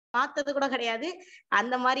பார்த்தது கூட கிடையாது.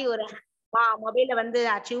 அந்த மாரி ஒரு மொபைல வந்து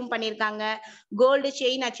அச்சீவ் பண்ணியிருக்காங்க. கோல்டு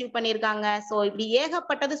செயின் அச்சீவ் பண்ணியிருக்காங்க. சோ இப்படி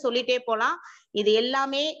ஏகப்பட்டது சொல்லிட்டே போலாம். இது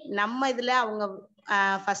எல்லாமே நம்ம இதுல அவங்க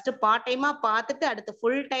ஃபர்ஸ்ட் பார்ட் டைமா பார்த்துட்டு அடுத்து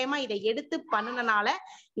ஃபுல் டைமா இத எடுத்து பண்ணுனனால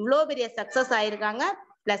இவ்ளோ பெரிய சக்சஸ் ஆயிருக்காங்க.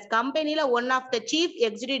 பிளஸ் கம்பெனில one of the chief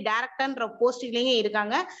executive டைரக்டர்ன்ற போஸ்டிங்லயும்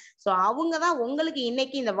இருக்காங்க. சோ அவங்க தான் உங்களுக்கு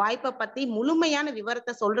இன்னைக்கு இந்த வாய்ப்பை பத்தி முழுமையான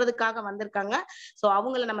விவரத்தை சொல்றதுக்காக வந்திருக்காங்க. சோ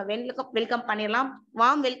அவங்கள நம்ம வெல்கம் பண்ணிடலாம்.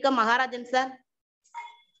 வாம் வெல்கம் மகாராஜன் சார்.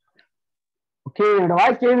 ஓகே, என்னோட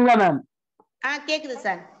வாய்ஸ் கேக்குங்களா மேம்? கேக்குது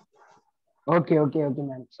sir. Okay okay okay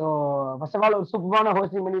ma'am. So first of all ஒரு சூப்பரான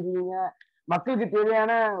ஹோஸ்டிங் பண்ணிருக்கீங்க. மக்களுக்கு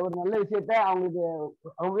தேவையான ஒரு நல்ல விஷயத்த அவங்களுக்கு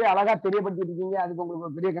ரொம்பவே அழகா தெரியப்படுத்திட்டு இருக்கீங்க. அதுக்கு உங்களுக்கு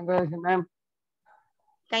ஒரு பெரிய congratulation ma'am.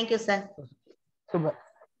 Thank you sir. Super.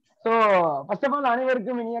 So first of all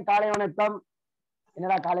அனைவருக்கும் இனிய காலை வணக்கம்.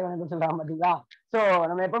 என்னடா காலை வணக்கம் சொல்றாங்க பாத்தீங்களா? ஸோ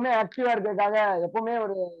நம்ம எப்பவுமே ஆக்டிவா இருக்கிறதுக்காக எப்பவுமே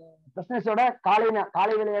ஒரு பிசினஸோட காலை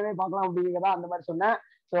வேலையாவே பார்க்கலாம் அப்படிங்கிறதா அந்த மாதிரி சொன்னேன்.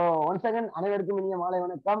 ஸோ ஒன்ஸ் அகேன் அனைவருக்கும் இனிய மாலை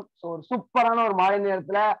வணக்கம். ஸோ ஒரு சூப்பரான ஒரு மாலை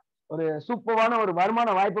நேரத்துல ஒரு சூப்பரான ஒரு வருமான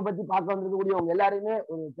வாய்ப்பை பத்தி பார்க்க வந்திருக்கக்கூடிய உங்க எல்லாரையுமே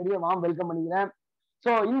ஒரு பெரிய வார்ம் வெல்கம் பண்ணிக்கிறேன்.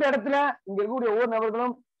 ஸோ இந்த இடத்துல இங்க இருக்கக்கூடிய ஒவ்வொரு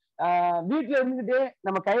நபர்களும் வீட்டுல இருந்துகிட்டே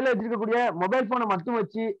நம்ம கையில வச்சிருக்கக்கூடிய மொபைல் போனை மட்டும்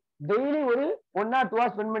வச்சு டெய்லி ஒரு 1 or 2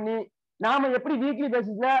 hours ஸ்பெண்ட் பண்ணி நாம எப்படி வீக்லி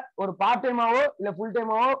பேசிஸ்ல ஒரு பார்ட் டைமாவோ இல்ல ஃபுல்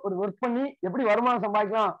டைமாவோ ஒரு ஒர்க் பண்ணி எப்படி வருமானம்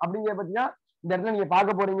சம்பாதிக்கலாம் அப்படிங்கிற பத்தி தான் இந்த இடத்துல நீங்க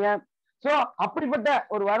பார்க்க போறீங்க. சோ அப்படிப்பட்ட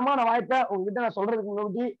ஒரு வருமான வாய்ப்பை உங்ககிட்ட நான் சொல்றதுக்கு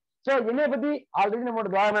முன்னாடி சோ என்னை பத்தி ஆல்ரெடி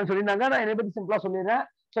நம்மளோட துவாரா சொல்லியிருந்தாங்க. நான் என்னை பத்தி சிம்பிளா சொல்லிடுறேன்.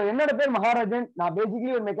 சோ என்னோட பேர் மகாராஜன். நான்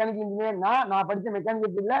பேசிக்கலி ஒரு மெக்கானிக்கல் இன்ஜினியர். நான் படிச்ச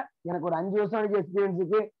மெக்கானிக்கல் ஃபீல்ட்ல எனக்கு ஒரு 5 வருஷம் வரைக்கும் எக்ஸ்பீரியன்ஸ்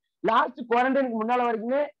இருக்கு. லாஸ்ட் குவாரண்டைனுக்கு முன்னால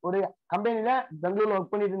வரைக்குமே ஒரு கம்பெனில பெங்களூர்ல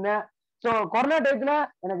ஒர்க் பண்ணிட்டு இருந்தேன். ஸோ கொரோனா டயத்துல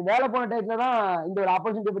எனக்கு வேலை போன டயத்துல தான் இந்த ஒரு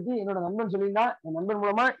ஆப்பர்ச்சுனிட்டி பத்தி என்னோட நண்பன் சொல்லியிருந்தான். என் நண்பன்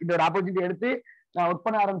மூலமா இந்த ஒரு ஆப்பர்ச்சுனிட்டி எடுத்து நான் ஒர்க்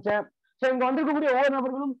பண்ண ஆரம்பிச்சேன். ஸோ இங்க வந்திருக்கக்கூடிய ஒவ்வொரு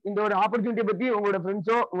நபர்களும் இந்த ஒரு ஆப்பர்ச்சுனிட்டியை பத்தி உங்களோட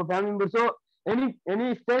ஃப்ரெண்ட்ஸோ உங்க ஃபேமிலி மெம்பர்ஸோ எனி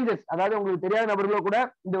ஸ்ட்ரேஞ்சர்ஸ், அதாவது உங்களுக்கு தெரியாத நபர்களோ கூட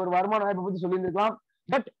இந்த ஒரு வருமான வாய்ப்பை பத்தி சொல்லியிருந்திருக்கலாம்.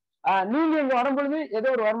 பட் நீங்க இங்க வரும்பொழுது ஏதோ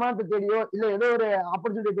ஒரு வருமானத்தை தேடியோ இல்ல ஏதோ ஒரு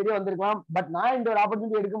ஆப்பர்ச்சுனிட்டி தேடியோ வந்திருக்கலாம். பட் நான் இந்த ஒரு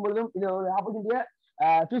ஆப்பர்ச்சுனிட்டி எடுக்கும் பொழுதும் இந்த ஒரு ஆப்பர்ச்சுனிட்டியை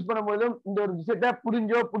சூஸ் பண்ணும்போதும் இந்த ஒரு விஷயத்த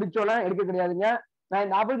பிடிச்சோலாம் எடுக்க கிடையாதுங்க. நான்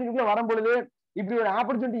இந்த ஆப்பர்ச்சுனிட்டிக்குள்ள வரும்பொழுது இப்படி ஒரு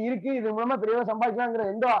ஆப்பர்ச்சுனிட்டி இருக்கு, இது மூலமா பெரியவா சம்பாதிக்கலாங்கிற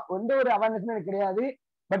எந்த ஒரு அவேர்னஸும் எனக்கு கிடையாது.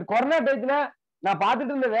 பட் கொரோனா டயத்துல நான்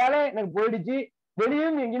பார்த்துட்டு இருந்த வேலை எனக்கு போயிடுச்சு.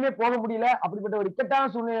 வெளியும் எங்கேயுமே போக முடியல. அப்படிப்பட்ட ஒரு இக்கட்டான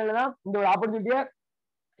சூழ்நிலையில தான் இந்த ஒரு ஆப்பர்ச்சுனிட்டியை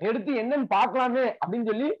எடுத்து என்னன்னு பார்க்கலாமே அப்படின்னு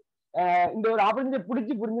சொல்லி இந்த ஒரு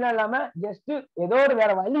ஆப்பர்ச்சுனிட்டியை புரிஞ்சுலாம் இல்லாம ஜஸ்ட் ஏதோ ஒரு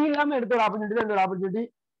வேற வழி இல்லாம எடுத்த ஒரு ஆப்பர்ச்சுனிட்டி தான் இந்த ஒரு ஆப்பர்ச்சுனிட்டி.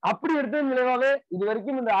 அப்படி எடுத்தது மூலமாவே இது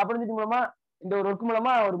வரைக்கும் இந்த ஆப்பர்ச்சுனிட்டி மூலமா இந்த ஒரு ஒர்க்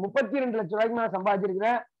மூலமா ஒரு 32 லட்சம் ரூபாய்க்கு நான்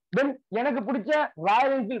சம்பாதிச்சிருக்கிறேன். தென் எனக்கு பிடிச்ச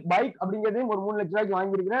ராயல் என்ஃபீல்ட் பைக் அப்படிங்கிறதையும் ஒரு 3 லட்சம் ரூபாய்க்கு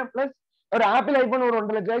வாங்கியிருக்கிறேன். பிளஸ் ஒரு ஆப்பிள் ஐபோன் ஒரு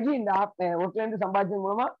 1.5 லட்சம் ரூபாய்க்கு இந்த ஒர்க்ல இருந்து சம்பாதிச்சது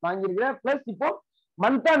மூலமா வாங்கியிருக்கிறேன். பிளஸ் இப்போ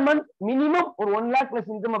மந்த் ஆன் மந்த் மினிமம் ஒரு 1 lakh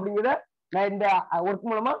பிளஸ் இன்கம் அப்படிங்கிறத நான் இந்த ஒர்க்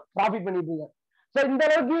மூலமா ப்ராஃபிட் பண்ணிட்டு இருக்கேன். ஸோ இந்த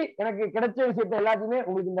அளவுக்கு எனக்கு கிடைச்ச விஷயத்த எல்லாத்தையுமே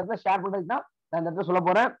உங்களுக்கு இந்த இடத்துல ஷேர் பண்றதுக்கு தான் நான் இந்த இடத்துல சொல்ல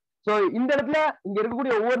போறேன். ஸோ இந்த இடத்துல இங்க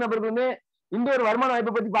இருக்கக்கூடிய ஒவ்வொரு நபர்களுமே இந்த ஒரு வருமான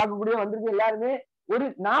வாய்ப்பை பத்தி பார்க்கக்கூடிய வந்திருக்க எல்லாருமே ஒரு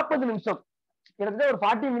 40 நிமிஷம் கிட்டத்தட்ட ஒரு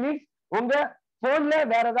 40 மினிட்ஸ் உங்க போன்ல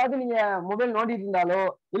வேற ஏதாவது நீங்க மொபைல் நோண்டிட்டு இருந்தாலோ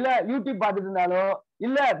இல்ல யூடியூப் பார்த்துட்டு இருந்தாலோ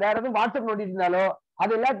இல்ல வேற எதுவும் வாட்ஸ்அப் நோண்டிட்டு இருந்தாலோ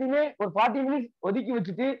அது எல்லாத்தையுமே ஒரு 40 மினிட்ஸ் ஒதுக்கி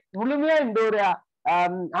வச்சுட்டு முழுமையா இந்த ஒரு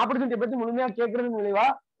ஆப்பர்ச்சுனிட்டியை பத்தி முழுமையா கேட்கறது விளைவா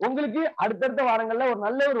உங்களுக்கு அடுத்தடுத்த வாரங்கள்ல ஒரு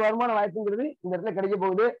நல்ல ஒரு வருமான வாய்ப்புங்கிறது இந்த இடத்துல கிடைக்க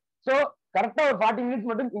போகுது. ஸோ கரெக்டா ஒரு 40 மினிட்ஸ்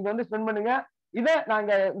மட்டும் இங்க வந்து ஸ்பெண்ட் பண்ணுங்க. இதை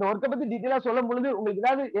நாங்க இந்த ஒர்க்கை பத்தி டீட்டெயிலா சொல்லும் பொழுது உங்களுக்கு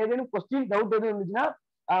ஏதாவது ஏதேனும் கொஸ்டின் டவுட் எதுவும் இருந்துச்சுன்னா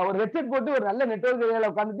ஒரு வெப்சைட் போட்டு ஒரு நல்ல நெட்வொர்க் ஏரியால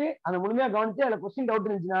உட்காந்துட்டு அதை முழுமையா கவனிச்சு அதுல கொஸ்டின் டவுட்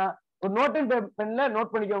இருந்துச்சுன்னா ஒரு நோட் அண்ட் பென்ல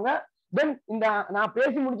நோட் பண்ணிக்கோங்க. தென் இந்த நான்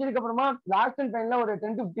பேசி முடிச்சதுக்கு அப்புறமா லாஸ்ட் அண்ட் டைம்ல ஒரு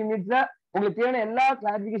 10 to 15 மினிட்ஸ்ல உங்களுக்கு தேவையான எல்லா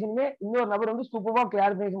கிளாரிபிகேஷனுமே இன்னொரு நபர் வந்து சூப்பரா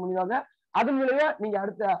கிளாரிபிகேஷன் பண்ணிடுவாங்க. அதன் மூலமா நீங்க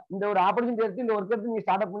அடுத்த இந்த ஒரு ஆப்பர்ச்சுனிட்டி எடுத்து இந்த ஒர்க் எடுத்து நீங்க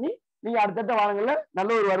ஸ்டார்ட் அப் பண்ணி நீங்க அடுத்தடுத்த வாரங்கள்ல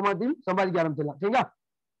நல்ல ஒரு வருமானத்தையும் சம்பாதிக்க ஆரம்பிச்சிடலாம். சரிங்களா?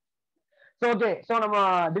 ஸோ ஓகே, ஸோ நம்ம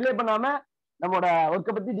டிலே பண்ணாம நம்மளோட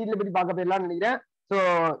ஒர்க்கை பத்தி டீட்டெயில் பத்தி பார்க்க போயிடலாம்னு நினைக்கிறேன். ஸோ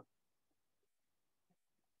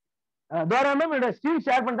தோரா மேம் என்னோட ஸ்கிரீன்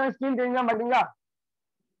ஷேர் பண்றேன். ஸ்கிரீன் தெரியுங்களா பாத்தீங்களா?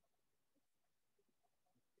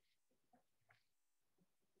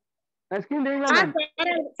 ஸ்கிரீன் தெரியுங்களா மேம்?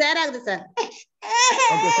 ஷேர் ஆகுது சார்.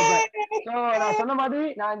 Okay super. ஸோ நான் சொன்ன மாதிரி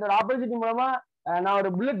நான் இந்த ஒரு ஆப்பர்ச்சுனிட்டி மூலமா நான் ஒரு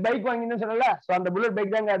புல்லட் பைக் வாங்கினேன்னு சொன்னல. ஸோ அந்த புல்லட்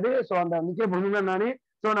பைக் தாங்க அது. ஸோ அந்த முக்கிய பொண்ணு தான் நானு.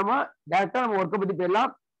 ஸோ நம்ம டேரக்டா நம்ம ஒர்க்கை பத்தி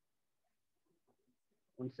போயிடலாம்.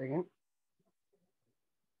 One second.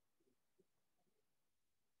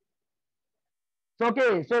 ஓகே,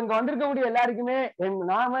 ஸோ இங்க வந்திருக்கக்கூடிய எல்லாருக்குமே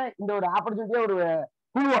நாம இந்த ஒரு ஆப்பர்ச்சுனிட்டியா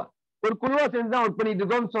ஒரு குழுவா சேர்ந்து தான் ஒர்க் பண்ணிட்டு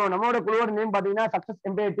இருக்கோம். ஸோ நம்மளோட குழுவோட நேம் பாத்தீங்கன்னா சக்சஸ்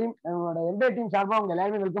எம்பையர் டீம். நம்மளோட எம்பையர் டீம் சார்பா அவங்க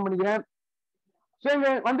எல்லாருமே வெல்கம் பண்ணிக்கிறேன். ஸோ இங்க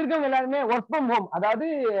வந்திருக்கவங்க எல்லாருமே ஒர்க் ஃப்ரம் ஹோம், அதாவது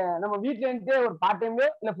நம்ம வீட்ல இருந்து ஒரு பார்ட் டைம்ல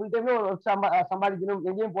இல்ல ஃபுல் டைம்ல ஒரு ஒர்க் சம்பாதிக்கணும்,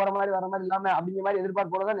 எங்கேயும் போற மாதிரி வர மாதிரி இல்லாம அப்படிங்கிற மாதிரி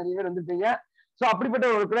எதிர்பார்ப்போட தான் நிறைய பேர் வந்துருப்பீங்க. சோ அப்படிப்பட்ட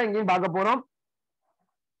ஒரு ஒர்க் தான் இங்கேயும் பார்க்க போறோம்.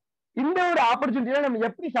 இந்த ஒரு ஆப்பர்ச்சுனிட்டியில நம்ம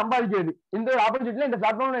எப்படி சம்பாதிக்கிறது, இந்த ஒரு ஆப்பர்ச்சுனிட்டியில இந்த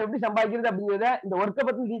பிளாட்ஃபார்ம்ல எப்படி சம்பாதிக்கிறது அப்படிங்கிறத இந்த ஒர்க்கை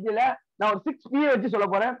பத்தி டீட்டெயில நான் ஒரு 6P வச்சு சொல்ல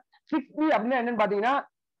போறேன். 6P அப்படின்னா என்னன்னு பாத்தீங்கன்னா,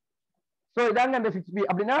 சோ இதாங்க அந்த 6P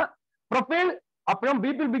அப்படின்னா ப்ரொஃபைல், அப்புறம்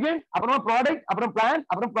பீப்புள் பிகின், அப்புறம் ப்ராடக்ட், அப்புறம் பிளான்,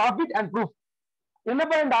 அப்புறம் ப்ராஃபிட் அண்ட் ப்ரூஃப்.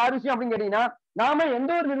 என்னப்பா இந்த 6 விஷயம் அப்படின்னு கேட்டீங்கன்னா, நாம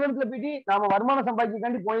எந்த ஒரு நிறுவனத்துல போயிட்டு நாம வருமானம்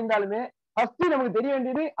சம்பாதிக்காண்டி போயிருந்தாலுமே ஃபர்ஸ்ட் நமக்கு தெரிய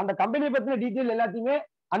வேண்டியது அந்த கம்பெனியை பத்தின டீட்டெயில் எல்லாத்தையுமே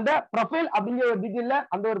அந்த ப்ரொஃபைல் அப்படிங்கிற ஒரு டீட்டெயில்ல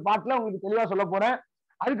அந்த ஒரு பார்ட்ல உங்களுக்கு தெளிவா சொல்ல போறேன்.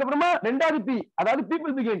 அதுக்கப்புறமா 2வது P, அதாவது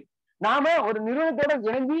பீப்புள் பிகின். நாம ஒரு நிறுவனத்தோட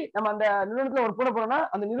இணைஞ்சி நம்ம அந்த நிறுவனத்துல ஒர்க் பண்ண போறோம்னா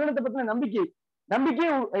அந்த நிறுவனத்தை பத்தின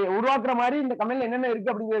நம்பிக்கையை உருவாக்குற மாதிரி இந்த கம்பெனில என்னென்ன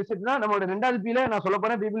இருக்கு அப்படிங்கிற விஷயத்தான் நம்மளோட 2வது Pல நான் சொல்ல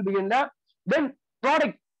போறேன், பீப்புள் பிகின்ல. தென்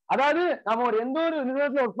ப்ராடக்ட், அதாவது நம்ம ஒரு எந்த ஒரு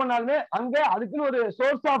நிறுவனத்துல ஒர்க் பண்ணாலுமே அங்க அதுக்குன்னு ஒரு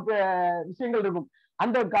சோர்ஸ் ஆஃப் விஷயங்கள் இருக்கும்.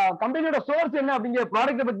 அந்த கம்பெனியோட சோர்ஸ் என்ன அப்படிங்கிற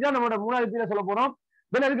ப்ராடக்ட்டை பத்தி தான் நம்மளோட 3வது Pல சொல்ல போறோம்.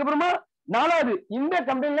 தென் அதுக்கப்புறமா 4வது, இந்த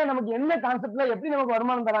கம்பெனில நமக்கு என்ன கான்செப்ட்ல எப்படி நமக்கு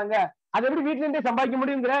வருமானம் தராங்க, அதை எப்படி வீட்டுல இருந்தே சம்பாதிக்க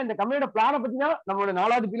முடியுங்கிற இந்த கம்பெனியோட பிளானை பத்தி தான் நம்மளோட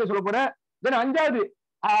 4வது Pல சொல்ல போறேன். தென் 5வது,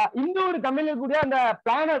 இந்த ஒரு கம்பெனில கூடிய அந்த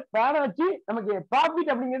பிளானை வச்சு நமக்கு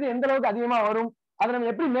ப்ராஃபிட் அப்படிங்கிறது எந்த அளவுக்கு அதிகமா வரும், அதை நம்ம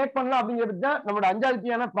எப்படி மேக் பண்ணலாம் அப்படிங்கிறது தான் நம்மளோட 5வது P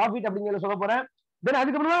ப்ராஃபிட் அப்படிங்கிறத சொல்ல போறேன். தென்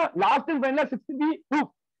அதுக்கப்புறமா லாஸ்ட் அண்ட் ஃபைனலா 6th P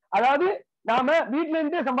ப்ரூஃப், அதாவது நாம வீட்டுல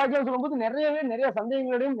இருந்தே சம்பாதிக்கலாம் சொல்லும்போது நிறைய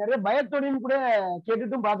சந்தேகங்களோடையும் நிறைய பயத்தோடையும் கூட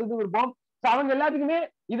கேட்டுட்டும் பார்த்துட்டும் இருப்போம். அவங்க எல்லாத்துக்குமே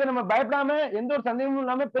இதை நம்ம பயப்படாம எந்த ஒரு சந்தேகமும்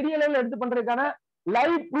இல்லாம பெரிய லெவலில் எடுத்து பண்றதுக்கான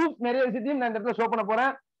லைவ் ப்ரூஃப் நிறைய விஷயத்தையும் நான் இந்த இடத்துல ஷோ பண்ண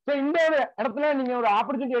போறேன். சோ இந்த ஒரு இடத்துல நீங்க ஒரு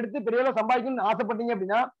ஆப்பர்ச்சுனிட்டி எடுத்து பெரிய அளவு சம்பாதிக்கணும்னு ஆசைப்பட்டீங்க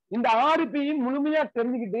அப்படின்னா இந்த 6 Pயும் முழுமையா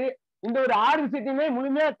தெரிஞ்சுக்கிட்டு இந்த ஒரு 6 விஷயத்தையுமே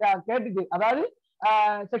முழுமையா கேட்டுட்டு, அதாவது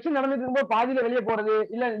செக்ஷன் நடந்துட்டு இருக்கும்போது பாதியில வெளியே போறது,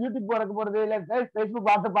 இல்ல யூடியூப் போறது, இல்ல பேஸ்புக்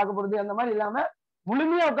வாட்ஸ்அப் பார்க்க போறது, அந்த மாதிரி இல்லாம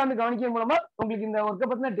முழுமையா உட்கார்ந்து கவனிக்கிறது மூலமா உங்களுக்கு இந்த ஒர்க்கை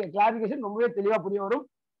பத்தின கிளாரிபிகேஷன் ரொம்பவே தெளிவா புரிய வரும்.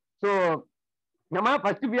 சோ நம்ம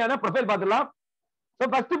ஃபர்ஸ்ட் பியான ப்ரொஃபைல் பார்த்துடலாம். சோ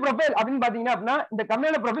ஃபர்ஸ்ட் ப்ரொஃபைல் அப்படின்னு பாத்தீங்கன்னா அப்படின்னா இந்த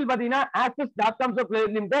கம்பெனியோட ப்ரொஃபைல் பாத்தீங்கன்னா access.com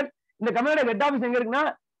பிரைவேட் லிமிடெட். இந்த கம்பெனியோட ஹெட் ஆஃபீஸ் எங்க இருக்குன்னா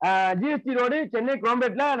ஜிஎஸ்டி ரோடு, சென்னை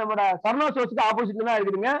குரோம்பேட்ல நம்மளோட சரணா சோர்ஸ்க்கு ஆப்போசிட்ல தான்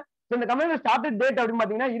இருக்குதுங்க. இந்த கம்பெனியோட ஸ்டார்ட் டேட் அப்படின்னு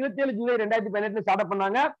பாத்தீங்கன்னா 27 ஜூலை 2018 ஸ்டார்ட்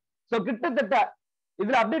பண்ணாங்க. சோ கிட்டத்தட்ட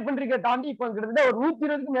இதுல அப்டேட் பண்றீங்க தாண்டி இப்போ கிட்டத்தட்ட ஒரு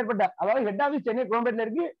 120க்கும் மேற்பட்ட, அதாவது ஹெட் ஆஃபீஸ் சென்னை குரோம்பேட்ல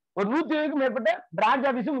இருக்கு, ஒரு 120க்கும் மேற்பட்ட பிரான்ச்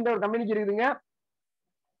ஆஃபீஸும் இந்த ஒரு கம்பெனிக்கு இருக்குதுங்க.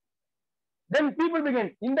 தென் பீப்புள் பிகின்,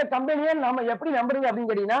 இந்த கம்பெனியை நாம எப்படி நம்புறது அப்படின்னு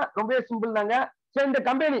கேட்டீங்கன்னா ரொம்பவே சிம்பிள் தாங்க. சோ இந்த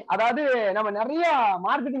கம்பெனி, அதாவது நம்ம நிறைய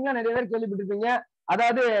மார்க்கெட்டிங்லாம் நிறைய பேர் கேள்விப்பட்டிருப்பீங்க,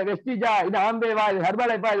 அதாவது வெஸ்டிஜா, இது ஆம்பேவா, இது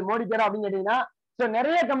ஹெர்பலைஃபா, இது மோடி பேரா அப்படின்னு கேட்டீங்கன்னா சோ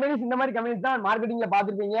நிறைய கம்பெனிஸ் இந்த மாதிரி கம்பெனிஸ் தான் மார்க்கெட்டிங்ல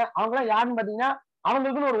பாத்துருப்பீங்க. அவங்க எல்லாம் யாருன்னு பாத்தீங்கன்னா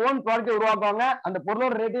அவங்களுக்குன்னு ஒரு ஓன் ப்ராடக்ட் உருவாக்குவாங்க, அந்த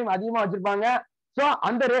பொருளோட ரேட்டையும் அதிகமா வச்சிருப்பாங்க. சோ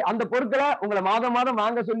அந்த பொருட்களை உங்களை மாதம்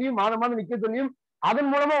வாங்க சொல்லியும் மாதம் விற்க சொல்லியும் அதன்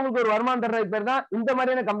மூலமா உங்களுக்கு ஒரு வருமானம் தர்றது பேர் தான் இந்த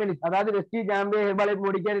மாதிரியான கம்பெனிஸ், அதாவது வெஸ்டிஜ், ஆம்பே, ஹெர்பலைஃப்,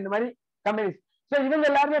 மோடி கேர், இந்த மாதிரி கம்பெனிஸ். சோ இவங்க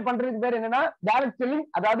எல்லாருமே பண்றதுக்கு பேர் என்னன்னா டைரக்ட் செல்லிங்,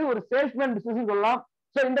 அதாவது ஒரு சேல்ஸ்மேன் பிசினஸ் சொல்லலாம்.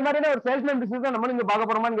 சோ இந்த மாதிரியான ஒரு சேல்ஸ்மேன் பிசினஸ் தான் நம்ம இங்க பார்க்க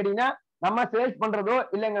போறோமான்னு கேட்டீங்கன்னா நம்ம சேல்ஸ் பண்றதோ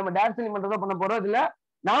இல்ல நம்ம டைரக்ட் செல்லிங் பண்றதோ பண்ண போறோம் இல்ல.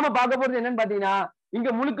 நாம பார்க்க போறது என்னன்னு பாத்தீங்கன்னா இங்க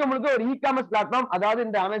முழுக்க ஒரு இ-காமர்ஸ் பிளாட்ஃபார்ம், அதாவது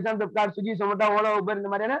இந்த Amazon, Flipkart, Swiggy, Zomato, Ola, Uber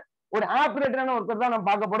இந்த மாதிரியான ஒரு ஆப் ரிலேட்டடான ஒர்க்கர் தான் நம்ம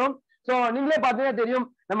பார்க்க போறோம். சோ நீங்களே பார்த்தீங்கன்னா தெரியும்,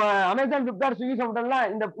 நம்ம அமேசான், பிளிப்கார்ட், ஸ்விக்கி, சொமேட்டோலாம்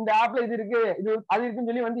இந்த ஆப்ல இது இருக்கு, இது அது இருக்குன்னு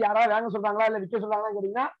சொல்லி வந்து யாராவது வாங்க சொல்றாங்களா இல்ல விற்க சொல்றாங்களா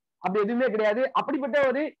கேட்டீங்கன்னா அப்படி எதுவுமே கிடையாது. அப்படிப்பட்ட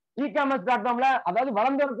ஒரு இ-காமர்ஸ் பிளாட்ஃபார்ம்ல, அதாவது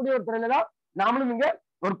வளர்ந்து வரக்கூடிய ஒரு துறையில தான் நாமளும் இங்க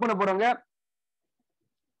ஒர்க் பண்ண போறோங்க.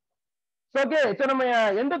 ஓகே, சோ நம்ம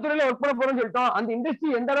எந்த துறையில ஒர்க் பண்ண போறோம்னு சொல்லிட்டோம், அந்த இண்டஸ்ட்ரி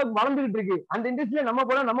எந்த அளவுக்கு வளர்ந்துகிட்டு இருக்கு, அந்த இண்டஸ்ட்ரியில நம்ம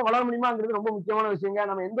போல நம்ம வளர முடியுமாங்கிறது ரொம்ப முக்கியமான விஷயங்க.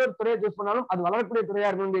 நம்ம எந்த ஒரு துறையை சூஸ் பண்ணாலும் அது வளரக்கூடிய துறையா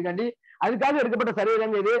இருக்கணும்காண்டி அதுக்காக எடுக்கப்பட்ட சர்வே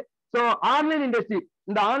தாங்க இது. சோ ஆன்லைன் இண்டஸ்ட்ரி,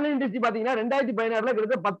 இந்த ஆன்லைன் இண்டஸ்ட்ரி பாத்தீங்கன்னா 2016ல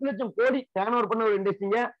கிட்டத்தட்ட 10 லட்சம் கோடி டர்ன் ஓவர் பண்ண ஒரு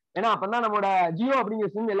இண்டஸ்ட்ரிங்க. ஏன்னா அப்பதான் நம்மளோட ஜியோ அப்படிங்கிற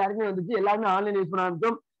சிம் எல்லாருமே வந்துச்சு, எல்லாருமே ஆன்லைன் யூஸ் பண்ண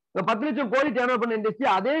ஆரம்பிச்சோம். 10 லட்சம் கோடி டர்ன் ஓவர் பண்ண இண்டஸ்ட்ரி,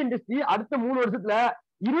 அதே இண்டஸ்ட்ரி அடுத்த 3 வருஷத்துல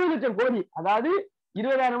 20 லட்சம் கோடி, அதாவது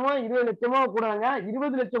 20,000மோ 20 லட்சமோ கூடாங்க,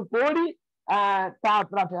 20 லட்சம் கோடி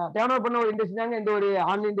டர்ன் ஓவர் பண்ண ஒரு இண்டஸ்ட்ரி தாங்க இந்த ஒரு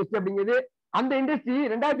ஆன்லைன் இண்டஸ்ட்ரி அப்படிங்கிறது. அந்த இண்டஸ்ட்ரி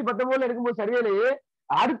 2019ல இருக்கும்போது சர்வேலையே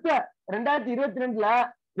அடுத்த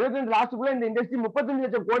 2022 லாஸ்ட்டுக்குள்ள இந்த இண்டஸ்ட்ரி 35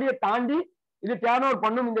 லட்சம் கோடியை தாண்டி இது டர்ன் ஓவர்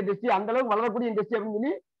பண்ணும் இந்த இண்டஸ்ட்ரி, அந்த அளவுக்கு வளரக்கூடிய இண்டஸ்ட்ரி அப்படின்னு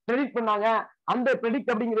சொல்லி ப்ரெடிக்ட் பண்ணாங்க. அந்த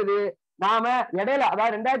ப்ரெடிக்ட் அப்படிங்கிறது நாம இடையில,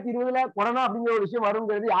 அதாவது 2020ல கொரோனா அப்படிங்கிற ஒரு விஷயம்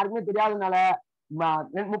வருங்கிறது யாருக்குமே தெரியாதனால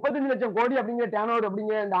 35 லட்சம் கோடி அப்படிங்கிற டர்ன் ஓவர்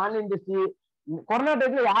அப்படிங்கிற இந்த ஆன்லைன் இண்டஸ்ட்ரி கொரோனா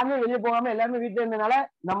டைம்ல யாருமே வெளியே போகாம எல்லாருமே வீட்டுல இருந்தனால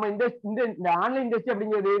நம்ம இந்த ஆன்லைன் இண்டஸ்ட்ரி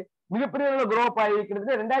அப்படிங்கிறது மிகப்பெரிய அளவுல குரோப் ஆகி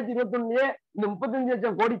கிட்டத்தட்ட 2021லயே இந்த 35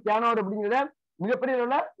 லட்சம் கோடி டர்ன் ஓவர் அப்படிங்கிறத மிகப்பெரிய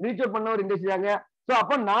அளவுல ரீச் அவுட் பண்ண ஒரு இண்டஸ்ட்ரி தாங்க. சோ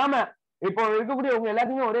அப்ப நாம இப்போ இருக்கக்கூடிய உங்க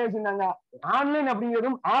எல்லாத்துக்குமே ஒரே விஷயம் தாங்க, ஆன்லைன்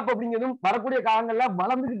அப்படிங்கிறதும் ஆப் அப்படிங்கிறதும் வரக்கூடிய காலங்கள்ல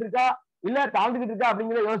வளர்ந்துகிட்டு இருக்கா இல்ல தாழ்ந்துகிட்டு இருக்கா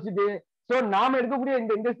அப்படிங்கிறத யோசிச்சுட்டு சோ நாம இருக்கக்கூடிய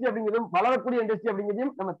இந்த இண்டஸ்ட்ரி அப்படிங்கிறதும் வளரக்கூடிய இண்டஸ்ட்ரி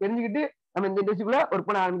அப்படிங்கிறதையும் நம்ம தெரிஞ்சுக்கிட்டு நம்ம இந்த இண்டஸ்ட்ரிக்குள்ள ஒர்க்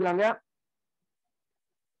பண்ண ஆரம்பிக்கலாங்க.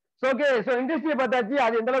 ஓகே, சோ இண்டஸ்ட்ரியை பார்த்தாச்சு,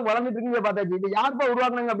 அது எந்த அளவுக்கு வளர்ந்துட்டு இருக்குன்னு பார்த்தாச்சு. இது யாருப்பா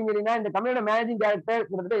உருவாக்குனாங்க அப்படின்னு கேட்டீங்கன்னா, இந்த கம்பெனியோட மேனேஜிங் டைரக்டர்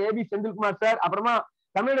கிட்டத்தட்ட ஏபி செந்தில்குமார் சார், அப்புறமா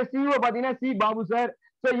கம்பெனியோட சிஇஓ பாத்தீங்கன்னா சி பாபு சார்.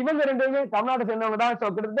 சோ இவங்க ரெண்டு பேருமே தமிழ்நாட்டை சேர்ந்தவங்க தான். சோ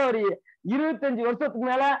கிட்டத்தட்ட ஒரு 25 வருஷத்துக்கு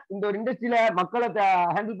மேல இந்த ஒரு இண்டஸ்ட்ரியில மக்களை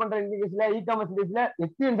ஹேண்டில் பண்ற இண்டஸ்ட்ரியில, இ காமர்ஸ் இண்டஸ்ட்ரியில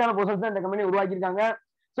எக்ஸ்பீரியன்ஸான பர்சன்ஸ் தான் இந்த கம்பெனி உருவாக்கியிருக்காங்க.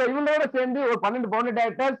 சோ இவங்களோட சேர்ந்து ஒரு 12 பவுண்டர்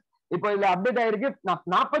டைரக்டர்ஸ் இப்போ இதுல அப்டேட் ஆயிருக்கு.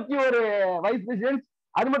 41 வைஸ் பிரசிடென்ட்ஸ்,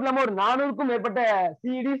 அது மட்டும் இல்லாம ஒரு 400க்கும் மேற்பட்ட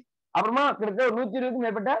சிஇடிஸ், அப்புறமா கிட்டத்தட்ட ஒரு 120க்கும்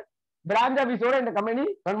மேற்பட்ட பிரான்ச் ஆபீஸோட இந்த கம்பெனி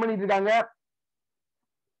ரன் பண்ணிட்டு இருக்காங்க.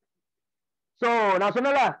 சோ நான்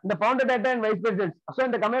சொன்னல இந்த founder director and vice president. So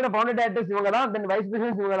இந்த கம்பெனியோட ஃபவுண்டர் டைரக்டர்ஸ் இவங்க தான், தென் வைஸ்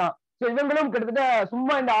பிரசிடென்ட்ஸ் இவங்க தான். சோ இவங்களும் கிட்டத்தட்ட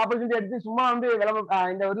சும்மா இந்த ஆப்பர்ச்சுனிட்டி எடுத்து சும்மா வந்து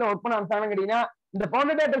இந்த இதுல ஒர்க் பண்ண ஆரம்பிச்சாங்கன்னு கேட்டீங்கன்னா, இந்த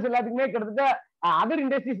ஃபவுண்டர் டைரக்டர்ஸ் எல்லாத்துக்குமே கிட்டத்தட்ட அதர்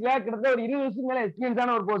இண்டஸ்ட்ரீஸ்ல கிட்டத்தட்ட ஒரு 20 வருஷத்துக்கு மேல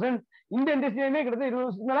எக்ஸ்பீரியன்ஸான ஒரு பர்சன். இந்த இண்டஸ்ட்ரியிலுமே கிட்டத்தட்ட 20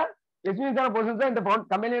 வருஷத்துக்கு மேல எக்ஸ்பீரியன்ஸான பர்சன்ஸ் தான் இந்த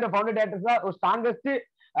கம்பெனியோட ஃபவுண்டர் டைரக்டர்ஸ் தான் ஒரு ஸ்ட்ராங்கஸ்ட்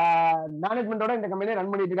மேனேஜ்மெண்டோட இந்த கம்பெனியை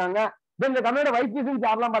ரன் பண்ணிட்டு இருக்காங்க. இந்த கம்பெனியோட வைஸ் பிரசிடென்ட்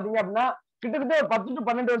யாரெல்லாம் பாத்தீங்க அப்படின்னா, கிட்டத்தட்ட 10 to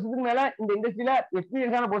 12 வருஷத்துக்கு மேல இந்த இண்டஸ்ட்ரியில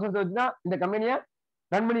எக்ஸ்பீரியன்ஸான பர்சன்ஸ் வச்சுதான் இந்த கம்பெனியை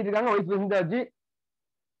ரன் பண்ணிட்டு இருக்காங்க வைஸ் பிரசிடென்ட் வச்சு.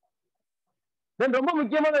 ரொம்ப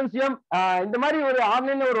முக்கியமான விஷயம், இந்த மாதிரி ஒரு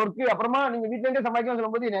ஆன்லைன்ல ஒரு ஒர்க், அப்புறமா நீங்க வீட்டுல இருந்தே சம்பாதிக்கலாம்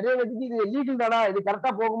சொல்லும்போது நிறைய பேருக்கு இது லீகல் தானா, இது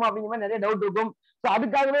கரெக்டா போகுமா அப்படிங்கிற மாதிரி நிறைய டவுட் இருக்கும். சோ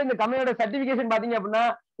அதுக்காகவே இந்த கம்பெனியோட சர்டிபிகேஷன் பாத்தீங்க அப்படின்னா,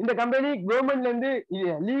 இந்த கம்பெனி கவர்மெண்ட்ல இருந்து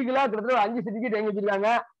லீகலா கிட்டத்தட்ட ஒரு 5 சர்டிபிகேட் வாங்கி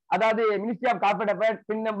வச்சிருக்காங்க. அதாவது ministry of corporate affairs,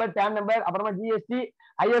 bin number, tan number, அப்புறமா ஜிஎஸ்டி,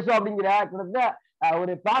 ஐஎஸ்ஓ அப்படிங்கிற கிட்டத்தட்ட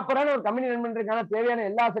ஒரு ப்ராப்பரான ஒரு கம்பெனி ரன் பண்றதுக்கான தேவையான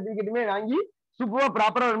எல்லா சர்டிபிகேட்டுமே வாங்கி சூப்பரா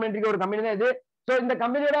ப்ராப்பரா ரன் பண்ணிட்டு ஒரு கம்பெனி தான் இது. சோ இந்த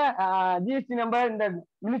கம்பெனியோட ஜிஎஸ்டி நம்பர், இந்த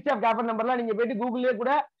மினிஸ்ட்ரி ஆஃப் கார்பரேட் நம்பர்லாம் நீங்க போயிட்டு கூகுள்லயே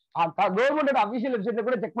கூட கவர்மெண்டோட அபிஷியல் வெப்சைட்ல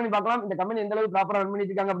கூட செக் பண்ணி பார்க்கலாம், இந்த கம்பெனி எந்த அளவுக்கு ப்ராப்பரா ரன்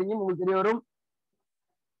பண்ணிட்டு இருக்காங்க அப்படிங்கிறது உங்களுக்கு தெரிய வரும்.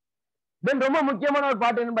 தென் ரொம்ப முக்கியமான ஒரு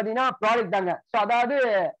பார்ட் என்னன்னு பாத்தீங்கன்னா ப்ராடக்ட் தாங்க. சோ அதாவது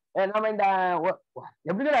நம்ம இந்த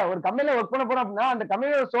எப்படி ஒரு கம்பெனில ஒர்க் பண்ண போறோம் அப்படின்னா, அந்த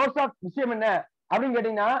கம்பெனியோட சோர்ஸ் ஆஃப் விஷயம் என்ன அப்படின்னு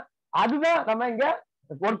கேட்டீங்கன்னா, அதுதான் நம்ம இங்க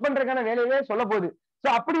ஒர்க் பண்றதுக்கான வேலையே சொல்ல போகுது. சோ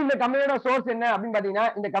அப்படி இந்த கம்பெனியோட சோர்ஸ் என்ன அப்படின்னு பாத்தீங்கன்னா,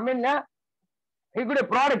 இந்த கம்பெனில இருக்கக்கூடிய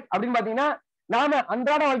ப்ராடக்ட் அப்படின்னு பாத்தீங்கன்னா, நாம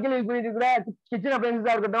அன்றாட வாழ்க்கையில் யூஸ் பண்ணிட்டு இருக்கிற கிச்சன்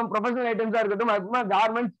அப்ளையன்ஸா இருக்கட்டும், ப்ரொஃபஷனல் ஐட்டம்ஸா இருக்கட்டும், அதுக்குமா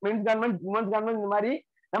garments, men's garments, women's garments, இந்த மாதிரி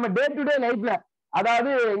நம்ம டே டு டே லைஃப்ல,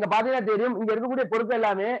 அதாவது இங்க பாத்தீங்கன்னா தெரியும், இங்க இருக்கக்கூடிய பொருட்கள்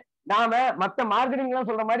எல்லாமே நாம மத்த மார்க்கெட்டிங் எல்லாம்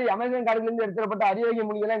சொல்ற மாதிரி அமேசான் கார்டுல இருந்து எடுத்துக்கப்பட்ட அரியோகிய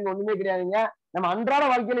மூலிகை இங்க ஒண்ணுமே கிடையாதுங்க. நம்ம அன்றாட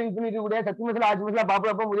வாழ்க்கையில யூஸ் பண்ணிட்டு கூடிய சத்து மசாலா, ஆச்சி மசாலா,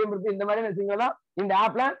 பாப்பா, முடியும் இருக்கு, இந்த மாதிரியான விஷயங்கள் தான் இந்த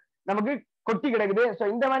ஆப்ல நமக்கு கொட்டி கிடக்குது. சோ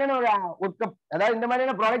இந்த மாதிரியான ஒரு ஒர்க், அதாவது இந்த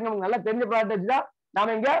மாதிரியான ப்ராடக்ட் நமக்கு நல்லா தெரிஞ்ச ப்ராடக்ட் வச்சுதான்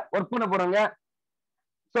நாம இங்க ஒர்க் பண்ண போறோங்க.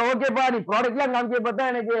 சோ ஓகேப்பா, நீ ப்ராடக்ட் எல்லாம் காமிக்க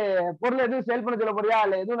பார்த்தா எனக்கு பொருள் எதுவும் சேல் பண்ண சொல்ல போறியா,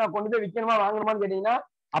 இல்ல எதுவும் நான் கொண்டு போய் விற்கணுமா வாங்கணுமான்னு கேட்டீங்கன்னா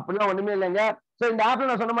அப்படிலாம் ஒண்ணுமே இல்லைங்க. சோ இந்த ஆப்ல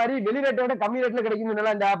நான் சொன்ன மாதிரி வெளி ரேட்டை விட கம்மி ரேட்ல கிடைக்கும்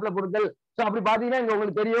இந்த ஆப்ல பொருட்கள். சோ அப்படி பாத்தீங்கன்னா இங்க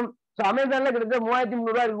உங்களுக்கு தெரியும், சோ அமேசான்ல கிட்டத்தட்ட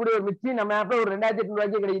 3300 ரூபாய் இருக்கக்கூடிய ஒரு மிக்சி நம்ம ஆப்ல ஒரு 2800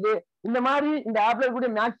 ரூபாய்க்கு கிடைக்குது. இந்த மாதிரி இந்த ஆப்ல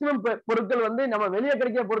இருக்கக்கூடிய மேக்சிமம் பொருட்கள் வந்து நம்ம வெளியே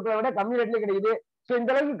கிடைக்கிற பொருட்களை விட கம்மி ரேட்ல கிடைக்குது. சோ இந்த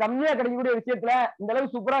அளவுக்கு கம்மியா கிடைக்கக்கூடிய விஷயத்துல, இந்த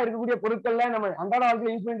அளவுக்கு சூப்பரா இருக்கக்கூடிய பொருட்கள்ல, நம்ம அன்றாட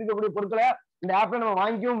வாழ்க்கையில யூஸ் பண்ணிட்டு இருக்கக்கூடிய பொருட்களை இந்த ஆப்ல நம்ம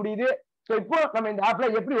வாங்கிக்கவும் முடியுது. சோ இப்போ நம்ம இந்த ஆப்ல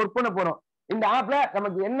எப்படி ஒர்க் பண்ண போறோம், இந்த ஆப்ல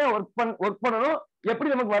நமக்கு என்ன ஒர்க் பண்ணணும்,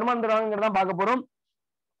 எப்படி நமக்கு வருமானம் தருவாங்கிறத பார்க்க போறோம்.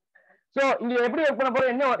 சோ இங்க எப்படி ஒர்க் பண்ண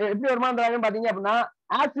போறோம், என்ன எப்படி வருமானம் தராங்கன்னு பாத்தீங்க அப்படின்னா,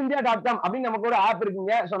 accsysindia.com அப்படின்னு நமக்கு ஒரு ஆப்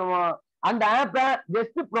இருக்குங்க. சோ நம்ம அந்த ஆப்பை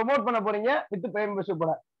ஜஸ்ட் ப்ரொமோட் பண்ண போறீங்க வித் பிரைம் மெம்பர்ஷிப்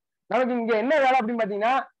போட. நமக்கு இங்க என்ன வேலை அப்படின்னு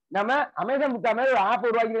பாத்தீங்கன்னா, நம்ம அமேசான் புத்தா மாதிரி ஒரு ஆப்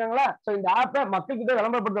உருவாக்கிருக்காங்களா, சோ இந்த ஆப்பை மக்கள் கிட்ட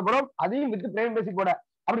விளம்பரப்படுத்த போறோம், அதையும் வித் பிரைம் மெம்பர்ஷிப் போட.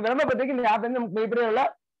 அப்படி விளம்பரப்படுறதுக்கு இந்த ஆப்ல இருந்து நமக்கு மிகப்பெரிய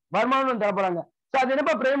வருமானம் தர போறாங்க. சோ அது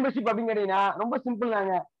என்னப்பா பிரைம் மெம்பர்ஷிப் அப்படின்னு கேட்டீங்கன்னா, ரொம்ப சிம்பிள்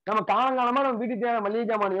தாங்க. நம்ம காலங்காலமா நம்ம வீட்டுக்கு தேவையான மளிகை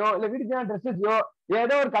ஜாமானையோ இல்ல வீட்டுக்கு தேவையான ட்ரெஸ்ஸஸையோ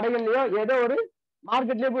ஏதோ ஒரு கடைகள்லயோ ஏதோ ஒரு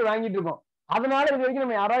மார்க்கெட்லயே போய் வாங்கிட்டு இருக்கோம். அதனால இது வரைக்கும்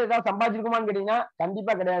நம்ம யாராவது ஏதாவது சம்பாதிச்சிருக்கோமான்னு கேட்டீங்கன்னா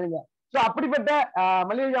கண்டிப்பா கிடையாதுங்க. சோ அப்படிப்பட்ட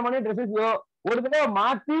மளிகை ஜாமானையோ ட்ரெஸ்ஸஸையோ ஒரு தடவை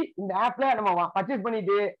மாத்தி இந்த ஆப்ல நம்ம பர்ச்சேஸ்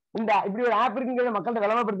பண்ணிட்டு, இந்த இப்படி ஒரு ஆப் இருக்குங்கிறத மக்கள்கிட்ட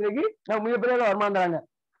விளம்பரப்படுத்துறதுக்கு நம்ம மிகப்பெரிய வருமானம் தராங்க.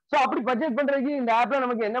 சோ அப்படி பர்ச்சேஸ் பண்றதுக்கு இந்த ஆப்ல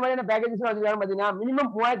நமக்கு என்ன மாதிரியான பேக்கேஜஸ் வச்சிருக்காங்க பாத்தீங்கன்னா,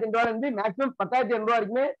 மினிமம் 3200 ரூபாயில இருந்து மேக்ஸிமம் 10800 ரூபாய்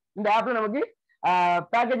வரைக்குமே இந்த ஆப்ல நமக்கு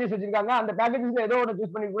பேக்கேஜஸ் வச்சிருக்காங்க. அந்த பேக்கேஜஸ்ல ஏதோ ஒன்று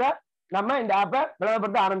சூஸ் பண்ணி கூட நம்ம இந்த ஆப்பை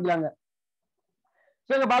விளம்பரப்படுத்த ஆரம்பிக்கலாங்க.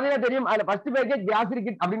 சோ இங்க பாத்தீங்கன்னா தெரியும், அதுல ஃபர்ஸ்ட் பேக்கேஜ் கிராசரி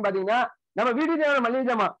கிட் அப்படின்னு பாத்தீங்கன்னா, நம்ம வீட்டுக்கு தேவையான மளிகை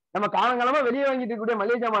ஜாமான், நம்ம காலங்காலமா வெளியே வாங்கிட்டு இருக்கக்கூடிய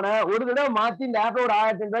மளிகை ஜாமான ஒரு தடவை மாத்தி இந்த ஆப்ல ஒரு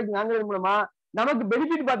 1000 ரூபாய்க்கு வாங்குறது மூலமா நமக்கு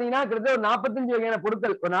பெனிஃபிட் பாத்தீங்கன்னா கிட்டத்தட்ட ஒரு 45 வகையான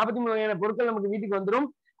பொருட்கள், ஒரு 43 வகையான பொருட்கள் நமக்கு வீட்டுக்கு வந்துடும்.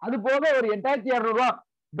 அது போக ஒரு 8200 ரூபாய்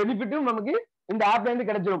பெனிஃபிட்டும் நமக்கு இந்த ஆப்ல இருந்து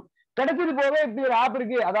கிடைச்சிடும். கிடைச்சது போக இப்படி ஒரு ஆப்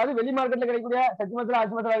இருக்கு, அதாவது வெளி மார்க்கெட்ல கிடைக்கக்கூடிய சத்து மசாலா,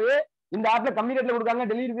 ஆச்சி மசாலாவே இந்த ஆப்ல கம்மி ரேட்ல கொடுக்காங்க,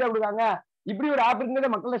 டெலிவரி ஃப்ரீயா கொடுக்காங்க. இப்படி ஒரு ஆப் இருக்கிறத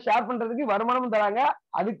மக்களை ஷேர் பண்றதுக்கு வருமானமும் தராங்க,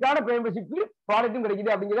 அதுக்கான மெம்பர்ஷிப் ப்ராடக்ட்டும்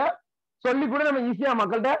கிடைக்குது அப்படிங்கிற சொல்லி கூட நம்ம ஈஸியா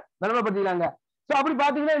மக்கள்கிட்ட விளம்பரப்படுத்திக்கலாங்க. சோ அப்படி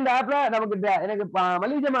பாத்தீங்கன்னா இந்த ஆப்ல நமக்கு எனக்கு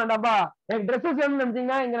மளிகை ஜாமான் வேண்டாம்பா, எனக்கு ட்ரெஸ்ஸஸ் வேணும்னு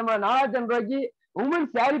நினைச்சீங்கன்னா இங்க நம்ம 4500 ரூபாய்க்கு உமன்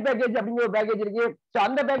சாரி பேக்கேஜ் அப்படிங்கிற ஒரு பேக்கேஜ் இருக்கு. சோ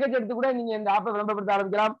அந்த பேக்கேஜ் எடுத்து கூட நீங்க இந்த ஆப்பை விளம்பரப்படுத்த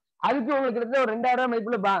ஆரம்பிக்கலாம். அதுக்கு உங்களுக்கு கிட்டத்தட்ட ஒரு 2000 ரூபாய்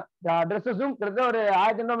மதிப்புள்ள ட்ரெஸ்ஸஸும் கிட்டத்தட்ட ஒரு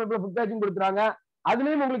 1500 ரூபாய் மதிப்புள்ள ஃபுட் பேக்கும் கொடுக்குறாங்க.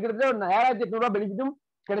 அதுலயும் உங்களுக்கு கிட்டத்தட்ட ஒரு 7800 ரூபாய் பெனிஃபிட்டும்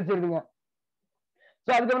கிடைச்சிருதுங்க. சோ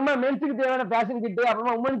அதுக்கப்புறமா மென்ஸுக்கு தேவையான ஃபேஷன் கிட்டு,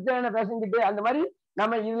 அப்புறமா உமன்ஸ்க்கு தேவையான ஃபேஷன் கிட்டு, அந்த மாதிரி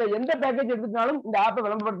நம்ம இதுல எந்த பேக்கேஜ் எடுத்துட்டாலும் இந்த ஆப்பை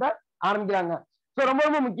விளம்பரப்படுத்த ஆரம்பிக்கிறாங்க. சோ ரொம்ப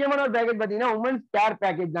ரொம்ப முக்கியமான ஒரு பேக்கேஜ் பாத்தீங்கன்னா உமன்ஸ் கேர்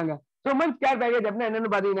பேக்கேஜ் தாங்க. ஸோ உமன்ஸ் கேர் பேக்கேஜ் அப்படின்னா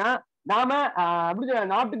என்னன்னு பாத்தீங்கன்னா, நாம அப்படி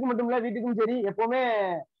நாட்டுக்கு மட்டும் இல்ல வீட்டுக்கும் சரி எப்பவுமே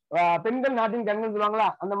பெண்கள் நாட்டின் கண்கள் சொல்லுவாங்களா,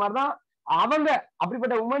 அந்த மாதிரிதான் அவங்க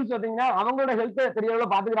அப்படிப்பட்ட உமன்ஸ் பார்த்தீங்கன்னா அவங்களோட ஹெல்த் பெரிய அளவுல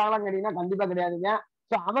பாத்துக்கிறாங்களான்னு கேட்டீங்கன்னா கண்டிப்பா கிடையாதுங்க.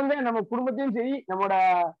 சோ அவங்க நம்ம குடும்பத்தையும் சரி நம்மளோட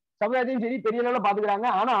சமுதாயத்தையும் சரி பெரிய அளவுல பாத்துக்கிறாங்க.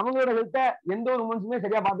 ஆனா அவங்களோட ஹெல்த்தை எந்த ஒரு உமன்ஸுமே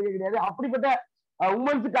சரியா பாத்துக்க கிடையாது. அப்படிப்பட்ட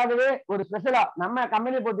உமன்ஸுக்காகவே ஒரு ஸ்பெஷலா நம்ம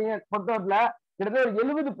கம்பெனியை பொறுத்தவரையில கிட்டத்தட்ட ஒரு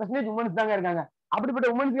 70% உமன்ஸ் தாங்க இருக்காங்க. அப்படிப்பட்ட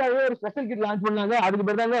உமன்ஸ்க்காகவே ஒரு ஸ்பெஷல் கிட் லான்ச் பண்ணாங்க. அதுக்கு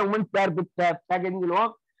பேர் தாங்க உமன்ஸ் கேர் பேக்கேஜ்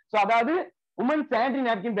சொல்லுவோம். சோ அதாவது உமன்ஸ் சானிட்டரி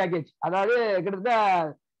நாப்கின் பேக்கேஜ். அதாவது கிட்டத்தட்ட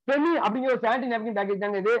செமி அப்படிங்கிற ஒரு சானிட்டரி நாப்கின் பேக்கேஜ்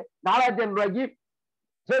தாங்க இது. 4500 ரூபாய்க்கு.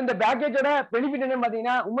 சோ இந்த பேக்கேஜோட பெனிஃபிட் என்னன்னு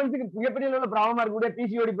பாத்தீங்கன்னா உமன்ஸுக்கு மிகப்பெரிய அளவுல ப்ராப்ளமா இருக்கக்கூடிய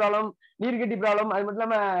பிசிஓடி ப்ராப்ளம், நீர்க்கட்டி ப்ராப்ளம், அது மட்டும்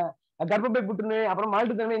இல்லாம கர்ப்பப்பை புற்றுநோய், அப்புறம்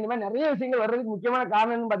மாற்றுத்தன்மை, இந்த மாதிரி நிறைய விஷயங்கள் வர்றதுக்கு முக்கியமான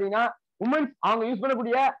காரணம் என்னன்னு பாத்தீங்கன்னா உமன்ஸ் அவங்க யூஸ்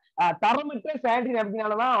பண்ணக்கூடிய தரமற்ற சானிட்டரி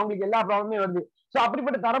நாப்கினாலதான் அவங்களுக்கு எல்லா ப்ராப்ளமே வருது. சோ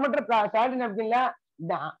அப்படிப்பட்ட தரமற்ற சானிட்டரி நாப்கின்ல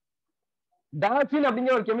டாக்ஸின்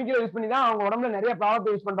அப்படிங்கிற ஒரு கெமிக்கல் யூஸ் பண்ணி தான் அவங்க உடம்புல நிறைய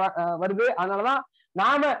ப்ராப்ளத்தை யூஸ் பண்றாங்க வருது. அதனாலதான்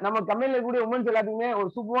நம்ம கம்பெனில இருக்கக்கூடிய உமன்ஸ் எல்லாத்துக்குமே ஒரு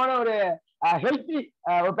சூப்பரான ஒரு ஹெல்த்தி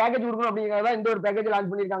ஒரு பேக்கேஜ் கொடுக்கணும் அப்படிங்கிறத இந்த ஒரு பேக்கேஜ்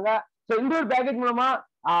லான்ச் பண்ணியிருக்காங்க. சோ இந்த ஒரு பேக்கேஜ் மூலமா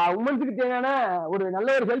உமன்ஸுக்கு தேவையான ஒரு நல்ல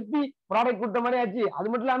ஒரு ஹெல்த்தி ப்ராடக்ட் கொடுத்த மாதிரி ஆச்சு. அது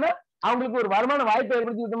மட்டும் இல்லாம அவங்களுக்கு ஒரு வருமான வாய்ப்பை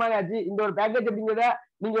ஏற்படுத்தி கொடுத்த மாதிரி ஆச்சு. இந்த ஒரு பேக்கேஜ் அப்படிங்கிறத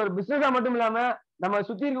நீங்க ஒரு பிசினஸா மட்டும் இல்லாம நம்ம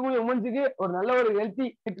சுத்தி இருக்கக்கூடிய உமன்ஸுக்கு ஒரு நல்ல ஒரு ஹெல்த்தி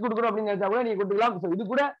கிட் கொடுக்கணும் அப்படின்னு கூட நீங்க கொடுத்துக்கலாம். இது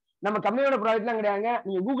கூட நம்ம கம்பெனியோட ப்ராடக்ட் எல்லாம் கிடையாதுங்க.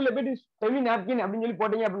 நீங்க கூகுள்ல போயிட்டு செமி நாப்கின் அப்படின்னு சொல்லி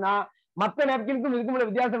போட்டீங்க அப்படின்னா மத்த நாப்கினுக்கும் இதுக்கும் உள்ள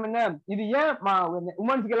வித்தியாசம் என்ன, இது ஏன்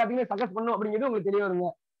உமன்ஸ்க்கு எல்லாத்தையுமே சஜஸ்ட் பண்ணும் அப்படிங்கிறது உங்களுக்கு தெரிய வருங்க.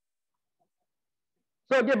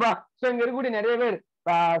 சோ ஓகேப்பா. சோ இங்க இருக்கக்கூடிய நிறைய பேர்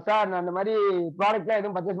சார் நான் இந்த மாதிரி ப்ராடக்ட் எல்லாம்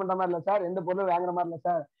எதுவும் பர்ச்சேஸ் பண்ற மாதிரி இல்ல சார், எந்த பொருளும் வாங்குற மாதிரி இல்ல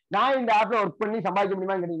சார், நான் இந்த ஆப்ல ஒர்க் பண்ணி சம்பாதிக்க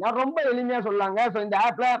முடியுமான்னு கேட்டீங்கன்னா ரொம்ப எளிமையா சொல்லலாங்க. சோ இந்த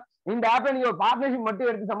ஆப்ல நீங்க ஒரு பார்ட்னர்ஷிப் மட்டும்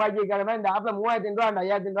எடுத்து சம்பாதிக்கிறதுக்காக இந்த ஆப்ல 3500 ரூபாய் அண்ட்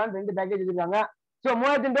 5000 ரூபாய் ரெண்டு பேக்கேஜ் இருக்காங்க. சோ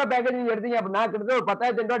 3500 ரூபாய் பேக்கேஜ் நீங்க எடுத்தீங்க அப்படின்னா கிட்டத்தட்ட ஒரு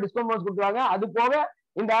 10,000 ரூபாய் டிஸ்கவுண்ட் போனஸ் கொடுத்துருவாங்க. அது போக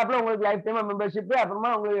இந்த ஆப்ல உங்களுக்கு லைஃப் டைம் மெம்பர்ஷிப்,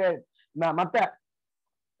 அப்புறமா உங்களுக்கு மத்த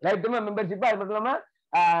லைஃப் டைம் மெம்பர்ஷிப், அது மட்டும் இல்லாம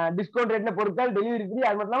டிஸ்கவுண்ட் ரேட்ல பொருட்கள் டெலிவரி ஃப்ரீ,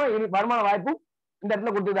 அது மட்டும் இல்லாம வருமான வாய்ப்பும் இந்த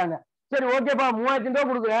இடத்துல கொடுத்துருக்காங்க. சரி ஓகேப்பா 3000 ரூபாய்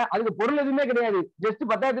கொடுக்குறேன், அதுக்கு பொருள் எதுவுமே கிடையாது, ஜஸ்ட்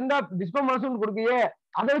 10,000 ரூபாய் டிஸ்கவுண்ட் போனஸ் கொடுக்குறியே,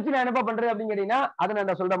 அதை வச்சு நான் என்னப்பா பண்றேன் அப்படின்னு கேட்டீங்கன்னா அதை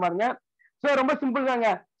நான் சொல்ற பாருங்க. சோ ரொம்ப சிம்பிள் தாங்க.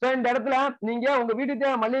 சோ இந்த இடத்துல நீங்க உங்க வீட்டுக்கு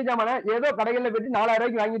தேவை மளிகை ஜாமான ஏதோ கடைகள்ல போயிட்டு 4000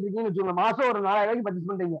 ரூபாய்க்கு வாங்கிட்டு இருக்கீங்கன்னு வச்சுக்கோங்க. மாசம் ஒரு 4000 ரூபாய்க்கு பர்ச்சேஸ்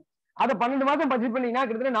பண்றீங்க. அதை 12 மாசம் பர்ச்சேஸ் பண்ணீங்கன்னா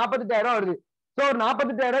கிட்டத்தட்ட 48,000 ரூபாய் வருது. சோ ஒரு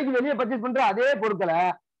 48,000 ரூபாய்க்கு வெளியே பர்ச்சேஸ் பண்ற அதே பொருட்களை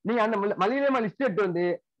நீங்க அந்த மளிகை லிஸ்ட் எடுத்து வந்து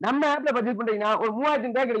நம்ம ஆப்ல பர்ச்சேஸ் பண்றீங்கன்னா ஒரு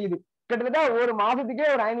 3000 ரூபாய் கிடைக்குது. கிட்டத்தட்ட ஒரு மாசத்துக்கே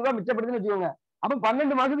ஒரு 500 ரூபாய் மிச்சப்படுதுன்னு வச்சுக்கோங்க. அப்ப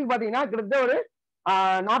 12 மாசத்துக்கு பாத்தீங்கன்னா கிட்டத்தட்ட ஒரு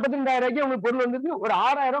 42,000 ரூபாய்க்கு உங்களுக்கு பொருள் வந்து ஒரு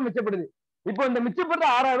 6,000 ரூபாய் மிச்சப்படுது. இப்போ இந்த மிச்சப்படுற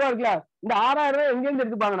 6,000 ரூபாய் இருக்குல்ல, இந்த 6,000 ரூபாய் எங்க இருந்து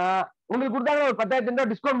எடுத்துப்பாங்கன்னா உங்களுக்கு கொடுத்தாங்க ஒரு 10,000 ரூபாய்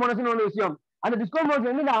டிஸ்கவுண்ட் போனஸ்னு ஒரு விஷயம். அந்த டிஸ்கவுண்ட் போனஸ்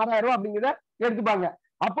வந்து இந்த 6,000 ரூபாய் அப்படிங்கிறத எடுத்துப்பாங்க.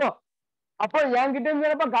 அப்போ என்கிட்ட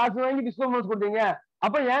இருந்து காசு வாங்கி டிஸ்கவுண்ட் போனஸ் கொடுத்தீங்க,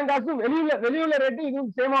 அப்ப என் காசு வெளியுள்ள ரேட்டு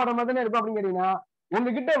இதுவும் சேமா வர மாதிரி தானே இருக்கும் அப்படின்னு கேட்டீங்கன்னா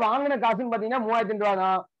உங்ககிட்ட வாங்கின காசுன்னு பாத்தீங்கன்னா 3000 ரூபாய்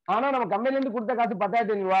தான். ஆனா நம்ம கம்பெனில இருந்து கொடுத்த காசு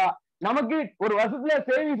 10,000 ரூபாய். நமக்கு ஒரு வருஷத்துல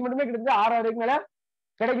சேவிங்ஸ் மட்டுமே கிட்டத்தட்ட 6,000 ரூபாய்க்கு மேல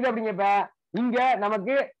கிடைக்குது. அப்படிங்கப்ப இங்க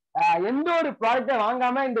நமக்கு எந்த ஒரு ப்ராடக்டை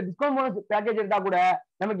வாங்காம இந்த டிஸ்கவுண்ட் போனஸ் பேக்கேஜ் எடுத்தா கூட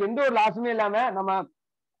நமக்கு எந்த ஒரு லாஸுமே இல்லாம நம்ம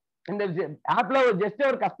இந்த ஆப்ல ஒரு ஜஸ்ட்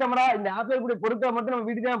ஒரு கஸ்டமரா இந்த ஆப்ல இருக்கக்கூடிய பொருட்களை மட்டும் நம்ம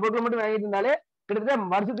வீட்டுக்கு பொருட்கள் மட்டும் வாங்கிட்டு இருந்தாலே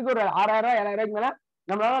கிட்டத்தட்ட வருஷத்துக்கு ஒரு 6,000 ரூபாய் 7,000 ரூபாய்க்கு மேல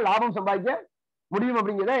நம்மளால லாபம் சம்பாதிக்க முடியும்.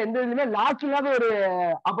 அப்படிங்கிறத எந்த இதுலயுமே லாஸ்ட் இல்லாத ஒரு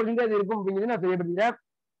ஆப்பர்ச்சுனிட்டி அது இருக்கும் அப்படிங்கிறது நான் தெரியப்படுத்துறேன்.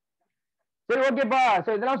 சரி ஓகேப்பா. சோ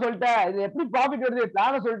இதெல்லாம் சொல்லிட்டேன், இது எப்படி ப்ராஃபிட் வருது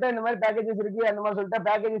பிளான சொல்லிட்டேன், இந்த மாதிரி பேக்கேஜஸ் இருக்கு அந்த மாதிரி சொல்லிட்டேன்,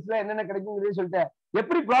 பேக்கேஜஸ்ல என்னென்ன கிடைக்குங்கிறது சொல்லிட்டேன்.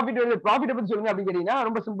 எப்படி ப்ராஃபிட் வருது, ப்ராஃபிட் பத்தி சொல்லுங்க அப்படின்னு கேட்டீங்கன்னா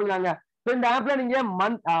ரொம்ப சிம்பிள் தாங்க. சோ இந்த ஆப்ல நீங்க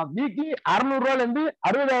வீக்லி 600 ரூபாய்ல இருந்து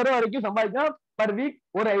 60,000 ரூபாய் வரைக்கும் சம்பாதிக்கலாம் பர் வீக்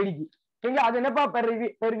ஒரு ஐடிக்கு. சரிங்களா? அது என்னப்பா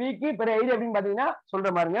பெர் வீக் பெர் ஐடி அப்படின்னு பாத்தீங்கன்னா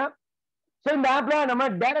சொல்ற பாருங்க. சோ இந்த ஆப்ல நம்ம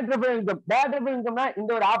டைரக்ட் ரெஃபரல் இன்கம்னா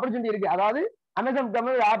இந்த ஒரு ஆப்பர்ச்சுனிட்டி இருக்கு. அதாவது அமேசான்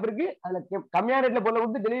தமிழ் ஆப் இருக்கு, அதுல கம்மியான ரேட்ல பொருளை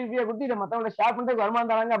கொடுத்து டெலிவரி ஃபீயா கொடுத்து இதை மத்தவங்க ஷேர் பண்றதுக்கு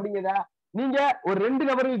வருமானம் தராங்க. அப்படிங்கிறத நீங்க ஒரு 2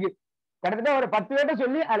 நபர்களுக்கு கிட்டத்தட்ட ஒரு 10 பேர்ட்ட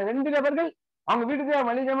சொல்லி அதுல 2 நபர்கள் அவங்க வீட்டுக்கு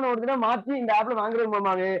மளிகை ஜாமான் ஒரு தடவை மாற்றி இந்த ஆப்ல வாங்குறது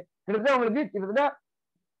மூலமாவே கிட்டத்தட்ட உங்களுக்கு கிட்டத்தட்ட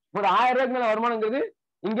ஒரு 1000 ரூபாய்க்கு மேல வருமானங்கிறது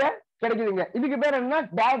இங்க கிடைக்குதுங்க. இதுக்கு பேர் என்னன்னா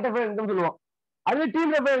டைரக்ட் ரெஃபரல் இன்கம் சொல்லுவோம். அது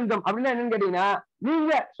டீம் ரெஃபரல் இன்கம் அப்படின்னா என்னன்னு கேட்டீங்கன்னா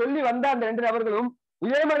நீங்க சொல்லி வந்த அந்த 2 நபர்களும்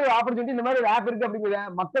இதே மாதிரி ஒரு ஆப்பர்ச்சுனிட்டி இந்த மாதிரி ஒரு ஆப் இருக்கு அப்படிங்கிற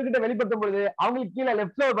மக்கள் கிட்ட வெளிப்படுத்தும் பொழுது அவங்களுக்கு கீழே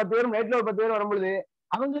லெஃப்ட்ல ஒரு 10 பேரும் ரைட்ல ஒரு 10 பேரும் வரும்பொழுது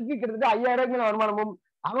அவங்களுக்கு கிட்டத்தட்ட 5,000 ரூபாய்க்கு மேல வருமானமும்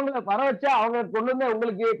அவங்களை வர வச்சா அவங்க கொண்டு வந்து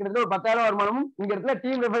உங்களுக்கு கிட்டத்தட்ட ஒரு 10,000 வருமானமும் இங்க இடத்துல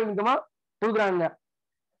டீம் ரெஃபரல் இன்கமா கொடுக்குறாங்க.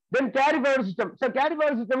 தென் carry power system. So carry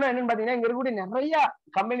power சிஸ்டம்னா என்னன்னு பாத்தீங்கன்னா இங்க இருக்கக்கூடிய நிறைய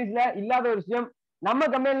கம்பெனிஸ்ல இல்லாத ஒரு விஷயம், நம்ம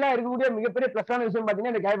கம்பெனில இருக்கக்கூடிய மிகப்பெரிய பிளஸான விஷயம்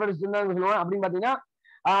பாத்தீங்கன்னா இந்த கேரி பவர் சிஸ்டம் தான் சொல்லுவோம். அப்படின்னு பாத்தீங்கன்னா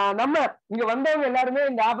நம்ம இங்க வந்தவங்க எல்லாருமே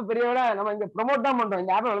இந்த ஆப் பெரியவரை நம்ம இங்க ப்ரொமோட் தான் பண்றோம்,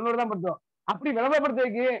 இந்த ஆப்பை விளம்பரம் தான் பண்றோம். அப்படி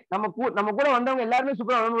விளம்பரப்படுத்துறதுக்கு நம்ம கூட வந்தவங்க எல்லாருமே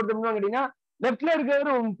சூப்பரா விளம்பரப்படுத்தணும் கேட்டீங்கன்னா, லெப்ட்ல இருக்கிற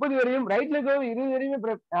 30 வரையும் ரைட்ல இருக்கிற 20 வரையும்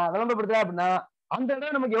விளம்பரப்படுத்துறா அப்படின்னா அந்த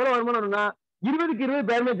இடம் நமக்கு எவ்வளவு வருமானம் வரும்னா 20க்கு 20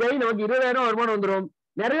 பேர்மேஜ் ஆகி நமக்கு 20,000 வருமானம் வந்துடும்.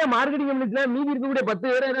 நிறைய மார்க்கெட்டிங் கம்பெனிஸ்ல மீதி இருக்கக்கூடிய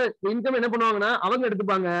 10,000 இன்கம் என்ன பண்ணுவாங்கன்னா அவங்க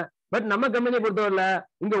எடுத்துப்பாங்க. பட் நம்ம கம்பெனியை பொறுத்தவரையில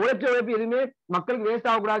இந்த உழைப்பு எதுவுமே மக்களுக்கு வேஸ்ட்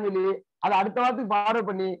ஆகக்கூடாதுன்னு சொல்லி அதை அடுத்த வாரத்துக்கு ஃபார்வர்ட்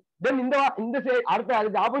பண்ணி தென் இந்த அடுத்த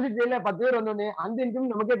அதுக்கு ஆப்போசிட் சைட்ல 10 பேர் வந்தோடனே அந்த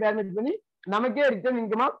இன்கம் நமக்கே பேர்மேஜ் பண்ணி நமக்கே ரிட்டர்ன்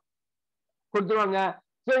இன்கமா கொடுத்துருவாங்க.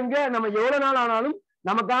 சோ இங்க நம்ம எவ்வளவு நாள் ஆனாலும்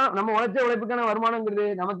நம்ம உழைப்புக்கான வருமானங்கிறது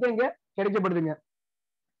நமக்கே இங்க கிடைக்கப்படுதுங்க.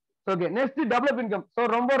 Okay, next develop income. So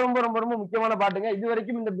ரொம்ப ரொம்ப ரொம்ப ரொம்ப முக்கியமான பாட்டுங்க. இது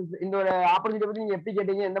வரைக்கும் இந்த ஒரு ஆப்பர்ச்சுனிட்டி பத்தி நீங்க எப்படி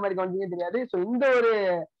கேட்டீங்க, எந்த மாதிரி கவனிச்சீங்க தெரியாது. ஸோ இந்த ஒரு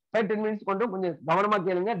 5-10 மினிட்ஸ் கொண்டு கொஞ்சம் கவனமா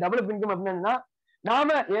கேளுங்க. டெவலப் இன்கம் அப்படின்னா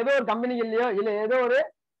நாம ஏதோ ஒரு கம்பெனிகள்லயோ இல்ல ஏதோ ஒரு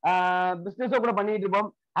பிசினஸோ கூட பண்ணிட்டு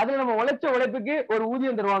இருப்போம். அதுல நம்ம உழைப்புக்கு ஒரு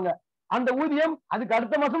ஊதியம் தருவாங்க. அந்த ஊதியம் அதுக்கு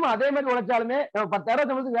அடுத்த மாசம் அதே மாதிரி உழைச்சாலுமே நம்ம 10,000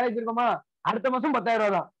 சம்பளத்துக்கு வேலைக்கு இருக்கோமா, அடுத்த மாசம்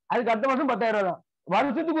 10,000 தான், அதுக்கு அடுத்த மாசம் 10,000 தான்.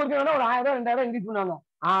 வருஷத்துக்கு ஒரு 1,000 2,000 இன்க்ரீஸ் பண்ணுவாங்க.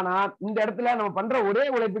 ஆனா இந்த இடத்துல நம்ம பண்ற ஒரே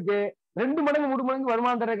உழைப்புக்கு 2 மடங்கு 3 மடங்கு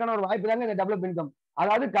வருமானம் தரதுக்கான ஒரு வாய்ப்பு தாங்க இந்த டெவலப் இன்கம்.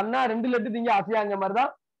 அதாவது கண்ணா 2 லட்டு திங்க ஆசையாங்க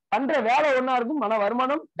மாதிரிதான் பண்ற வேலை ஒன்னா இருக்கும், ஆனா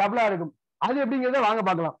வருமானம் டபுளா இருக்கும். அது எப்படிங்கிறத வாங்க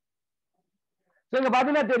பார்க்கலாம். சோ இங்க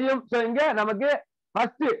பாத்தீங்கன்னா தெரியும். சோ இங்க நமக்கு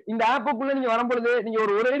ஃபர்ஸ்ட் இந்த ஆப்புக்குள்ள நீங்க வரும்பொழுது நீங்க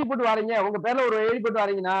ஒரு ஐடி போட்டு வரீங்க, உங்க பேர்ல ஒரு ஐடி போட்டு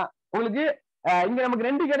வரீங்கன்னா உங்களுக்கு இங்க நமக்கு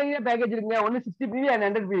 2 கேட்டகரியா பேக்கேஜ் இருக்குங்க. ஒன்னு 60 PV and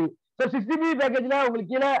 100 PV. So 60 PV பேக்கேஜ்ல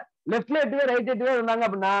உங்களுக்கு கீழே லெஃப்ட்ல 8 பேர் ரைட் 8 பேர் இருந்தாங்க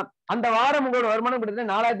அப்படின்னா அந்த வாரம் உங்களோட வருமானம்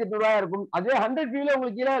கிட்டத்தட்ட 4,800 இருக்கும். அதே 100 PVல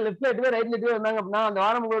உங்களுக்கு கீழே லெஃப்ட்ல 8 பேர் ரைட்ல 8 பேர் இருந்தாங்க அப்படின்னா அந்த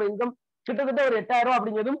வாரம் உங்களோட இன்கம் கிட்டத்தட்ட ஒரு 8,000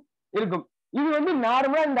 அப்படிங்கிறதும் இருக்கும். இது வந்து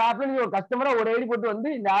நார்மலா இந்த ஆப்ல நீங்க ஒரு கஸ்டமரா ஒரு ஐடி போட்டு வந்து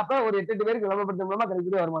இந்த ஆப்பை ஒரு 8 பேருக்கு விளம்பரப்படுத்த மூலமா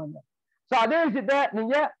கிடைக்கக்கூடிய வருமானம். சோ அதே விஷயத்த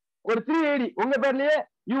நீங்க ஒரு 3 ஐடி உங்க பேர்லயே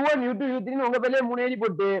U1 U2 U3 உங்க பேர்லயே 3 ஐடி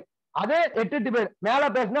போட்டு அதே 8 பேர் மேல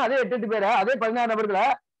பேசினா அதே 8 பேரை அதே 16 நபர்களை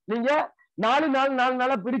நீங்க 4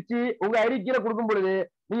 நாளா பிரிச்சு உங்க ஐடி கீழே கொடுக்கும் பொழுது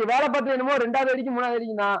நீங்க வேலை பார்த்து என்னமோ 2வது ஐடிக்கு 3வது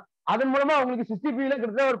ஐடிக்குன்னா அதன் மூலமா உங்களுக்கு 60 PVல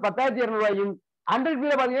கிட்டத்தட்ட ஒரு 10,200 ரூபாயும் 100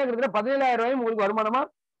 PVல பாத்தீங்கன்னா கிட்டத்தட்ட 17,000 ரூபாயும் உங்களுக்கு வருமானமா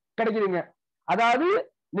கிடைக்குதுங்க. அதாவது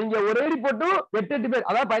நீங்க ஒரு ஐடி போட்டு 8 பேர்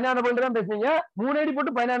அதாவது 16 நபர்கள் தான் பேசுறீங்க, 3 ஐடி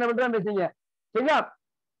போட்டு 16 நபர்கள் தான் பேசுறீங்க. சரிங்களா?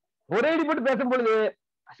 ஒரு ஐடி போட்டு பேசும்பொழுது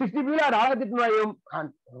 60 PVல 4,800 ரூபாயும்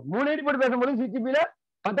 3 ஐடி போட்டு பேசும்போது 60 PVல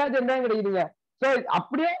 10,200 கிடைக்குதுங்க. சோ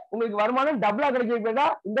அப்படியே உங்களுக்கு வருமானம் டபுளா கிடைக்கிறதா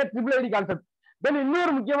இந்த ட்ரிபிள் ஐடி கான்செப்ட். தென்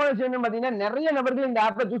இன்னொரு முக்கியமான விஷயம் என்ன பாத்தீங்கன்னா நிறைய நபர்கள் இந்த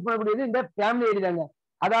ஆப்பை சூஸ் பண்ணக்கூடியது இந்த ஃபேமிலி ஐடி தாங்க.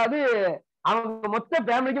 அதாவது அவங்க மொத்த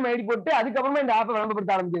ஃபேமிலிக்கும் ஐடி போட்டு அதுக்கப்புறமா இந்த ஆப்பை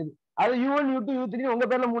விளம்பரப்படுத்த ஆரம்பிக்கிறது. அது U1 U2 U3 உங்க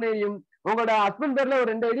பேர்ல 3 ஐடியும் உங்களோட ஹஸ்பண்ட் பேர்ல ஒரு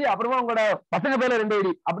 2 ஐடி அப்புறமா உங்களோட பசங்க பேர்ல 2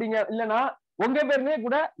 ஐடி அப்படிங்க இல்லைன்னா உங்க பேர்லயே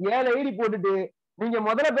கூட 7 ஐடி போட்டுட்டு நீங்க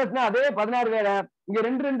முதல்ல பேசினா அதே 16 பேரை இங்க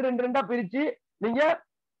 2 பிரிச்சு நீங்க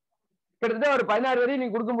கிட்டத்தட்ட ஒரு 16 வரையும்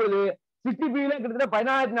நீங்க கொடுக்கும்போது 60 PVல கிட்டத்தட்ட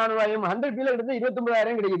 14,400 ரூபாயும் 100 PVல கிட்டத்தட்ட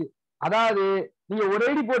 29,000 கிடைக்குது. அதாவது நீங்க ஒரு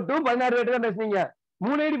ஐடி போட்டும் 16 ரேட்டு தான் பேசுனீங்க,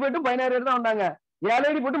 3 ஐடி போட்டும் 16 ரேட்டு தான் வந்தாங்க, 7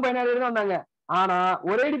 ஐடி போட்டும் 16 ரேட்டு தான் வந்தாங்க. ஆனா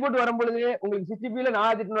ஒரு ஐடி போட்டு வரும்பொழுது உங்களுக்கு 60 PVல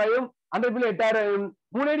 4,800 ரூபாயும் 100 PVல 8,000,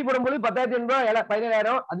 3 ஐடி போடும்போது 10,800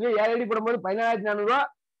 17,000, அதுவே 7 ஐடி போடும்போது 14,400 ரூபாய்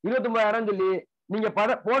 29,000 சொல்லி நீங்க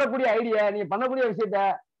போடக்கூடிய ஐடியா நீங்க பண்ணக்கூடிய விஷயத்த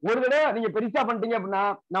ஒரு தடவை நீங்க பெருசா பண்ணிட்டீங்க அப்படின்னா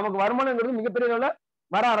நமக்கு வருமானங்கிறது மிகப்பெரிய அளவுல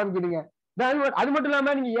வர ஆரம்பிக்குதுங்க. அது மட்டும்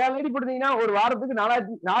இல்லாம நீங்க 7 ஐடி போட்டீங்கன்னா ஒரு வாரத்துக்கு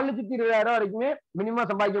 4,20,000 வரைக்குமே மினிமம்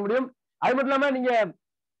சம்பாதிக்க முடியும். அது மட்டும் இல்லாம நீங்க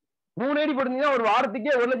 3 ஐடி போட்டீங்கன்னா ஒரு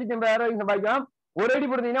வாரத்துக்கே 1,80,000 வரைக்கும் சம்பாதிக்கலாம். ஒரு ஐடி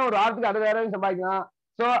போட்டீங்கன்னா ஒரு வாரத்துக்கு 60,000 வரைக்கும் சம்பாதிக்கலாம்.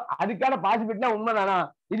 சோ அதுக்கான பாசிபிலிட்டிலாம் உண்மைதானா?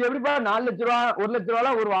 இது எப்படிப்பா 4 லட்ச ரூபா 1 லட்ச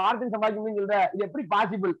ரூபாய் ஒரு வாரத்துக்கு சம்பாதிக்க முடியும்னு சொல்ற, இது எப்படி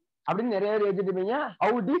பாசிபிள் அப்படின்னு நிறைய பேர் யோசிச்சுட்டு இருப்பீங்க.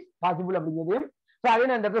 ஹவு இட் இஸ் பாசிபிள் அப்படிங்கிறது. சோ அதே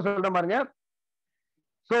நான் இந்த இடத்துல சொல்றேன் பாருங்க.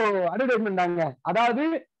 சோ அட்வர்டைஸ்மெண்ட் தாங்க. அதாவது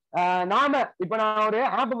நாம இப்ப நான் ஒரு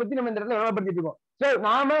ஆப்பை பத்தி நம்ம இந்த இடத்துல விளம்பரப்படுத்திட்டு இருக்கோம். சோ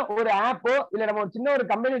நாம ஒரு ஆப்போ இல்ல நம்ம ஒரு சின்ன ஒரு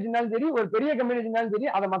கம்பெனி வச்சிருந்தாலும் சரி ஒரு பெரிய கம்பெனி வச்சிருந்தாலும் சரி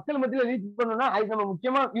அதை மக்கள் மத்தியில ரீச் பண்ணணும்னா அதுக்கு நம்ம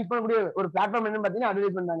முக்கியமா யூஸ் பண்ணக்கூடிய ஒரு பிளாட்ஃபார்ம் என்னன்னு பாத்தீங்கன்னா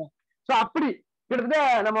அட்வர்டைஸ்மெண்ட் தாங்க. சோ அப்படி கிட்டத்தட்ட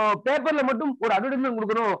நம்ம பேப்பர்ல மட்டும் ஒரு அட்வர்டைஸ்மெண்ட்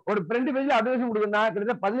கொடுக்கணும், ஒரு ஃப்ரண்ட் பேஜ்ல அட்வர்டைஸ்மெண்ட் கொடுக்கணும்னா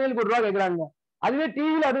கிட்டத்தட்ட 17 கோடி ரூபாய் கேட்கறாங்க. அதுவே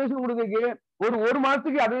டிவில அட்வர்டைஸ்மெண்ட் கொடுக்கறதுக்கு ஒரு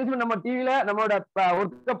மாசத்துக்கு அட்வர்டைஸ்மெண்ட் நம்ம டிவில நம்மளோட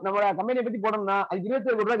கம்பெனியை பத்தி போடணும்னா அதுக்கு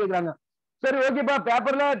 27 கோடி ரூபாய் கேட்கறாங்க. சரி ஓகேப்பா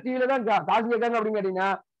பேப்பர்ல டிவில தான் காசு கேட்காங்க அப்படின்னு கேட்டீங்கன்னா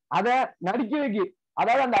அதை நடிக்க வைக்கி,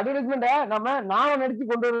 அதாவது அந்த அட்வர்டைஸ்மெண்ட்டை நாம நடிச்சு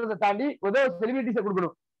கொண்டு வரதை தாண்டி ஏதோ செலிபிரிட்டிஸை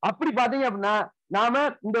கொடுக்கணும். அப்படி பாத்தீங்க அப்படின்னா நாம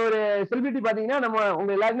இந்த ஒரு செலிபிரிட்டி பாத்தீங்கன்னா நம்ம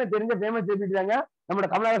உங்க எல்லாருமே தெரிஞ்ச ஃபேமஸ் செலிபிரிட்டி தாங்க நம்மளோட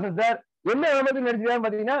கமலஹாசன் சார். என்ன விளம்பரத்தில் நடிச்சிருக்காங்க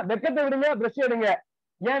பாத்தீங்கன்னா வெக்கத்தை விடுங்க பிரஷ் எடுங்க,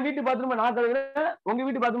 என் வீட்டு பாத்ரூமா நான் கழுவுறேன் உங்க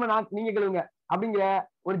வீட்டு பாத்ரூமா நீங்க கழுவுங்க அப்படிங்கிற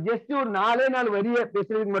ஒரு ஜஸ்ட் ஒரு 4 வரிய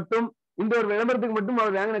பேசுறதுக்கு மட்டும் இந்த ஒரு விளம்பரத்துக்கு மட்டும்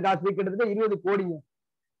அவர் வாங்கின காசு கிட்டத்தட்ட 20 கோடிங்க.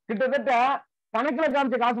 கிட்டத்தட்ட கணக்குல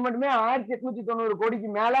காமிச்ச காசு மட்டுமே 1,890 கோடிக்கு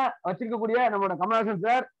மேல வச்சிருக்கக்கூடிய நம்மளோட கமலஹாசன்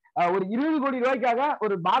சார் ஒரு 20 கோடி ரூபாய்க்காக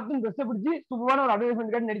ஒரு பாத்ரூம் ட்ரெஸ் பிடிச்சி சூப்பரான ஒரு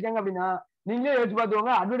அட்வர்டைஸ்மெண்ட் காட்டி நடிச்சாங்க அப்படின்னா நீங்களே யோசிச்சு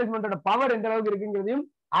பார்த்துக்கோங்க அட்வர்டைஸ்மெண்டோட பவர் எந்த அளவுக்கு இருக்குங்கிறதையும்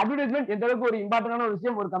அட்வர்டைஸ்மெண்ட் எந்த அளவுக்கு ஒரு இம்பார்ட்டன்டான ஒரு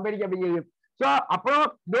விஷயம் ஒரு கம்பெனிக்கு அப்படிங்கிறது. சோ அப்புறம்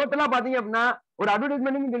டோட்டலா பாத்தீங்க அப்படின்னா ஒரு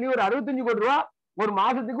அட்வர்டைஸ்மெண்ட் சொல்லி ஒரு 65 கோடி ரூபாய் ஒரு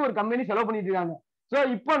மாசத்துக்கு ஒரு கம்பெனி செலவு பண்ணிட்டு இருக்காங்க. சோ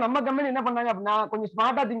இப்போ நம்ம கம்பெனி என்ன பண்ணாங்க அப்படின்னா கொஞ்சம்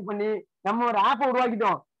ஸ்மார்ட்டா திங்க் பண்ணி நம்ம ஒரு ஆப்பை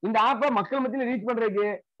உருவாக்கிட்டோம். இந்த ஆப்பை மக்கள் மத்தியில ரீச் பண்றதுக்கு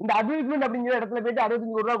இந்த அட்வர்டைஸ்மெண்ட் அப்படிங்கிற இடத்துல போயிட்டு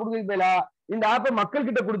 65 கோடி ரூபாய் கொடுக்குறதுக்கு போயில இந்த ஆப்பை மக்கள்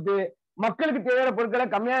கிட்ட கொடுத்து மக்களுக்கு தேவையான பொருட்களை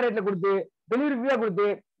கம்மியான ரேட்ல கொடுத்து டெலிவரி ஃப்ரீயா கொடுத்து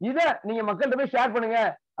இதை நீங்க மக்கள்கிட்ட போய் ஷேர் பண்ணுங்க.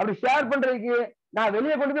 அப்படி ஷேர் பண்றதுக்கு நான்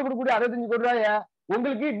வெளியே கொண்டு போய் கொடுக்கக்கூடிய 65 கோடி ரூபாய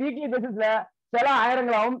உங்களுக்கு வீக்லி பேசிஸ்ல சில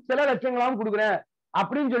ஆயிரங்களாவும் சில லட்சங்களாவும் கொடுக்குறேன்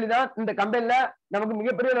அப்படின்னு சொல்லிதான் இந்த கம்பெனில நமக்கு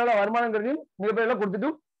மிகப்பெரிய அளவுல வருமானங்கிறதையும் மிகப்பெரிய அளவு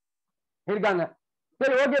கொடுத்துட்டு இருக்காங்க.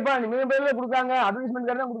 சரி ஓகேப்பா நீ மிகப்பெரிய கொடுக்காங்க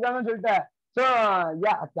அட்வர்டைஸ்மெண்ட் தான் கொடுக்காங்கன்னு சொல்லிட்டேன். சோ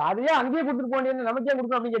அதையே அங்கேயே கொடுத்துட்டு போனேன்னு நமக்கே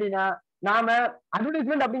கொடுக்கணும் அப்படின்னு கேட்டீங்கன்னா நாம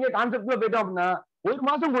அட்வர்டைஸ்மெண்ட் அப்படிங்கிற கான்செப்ட்ல போயிட்டோம் அப்படின்னா ஒரு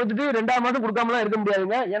மாசம் கொடுத்துட்டு 2ஆவது மாசம் கொடுக்காமலாம் இருக்க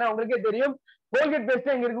முடியாதுங்க. ஏன்னா உங்களுக்கே தெரியும் கோல்கேட்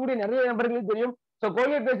பேஸ்ட் இங்க இருக்கக்கூடிய நிறைய நபர்களுக்கு தெரியும். சோ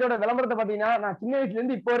கோல்கேட் பேஸ்டோட விளம்பரத்தை பாத்தீங்கன்னா நான் சின்ன வயசுல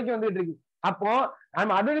இருந்து இப்போ வரைக்கும் வந்துட்டு இருக்கு. அப்போ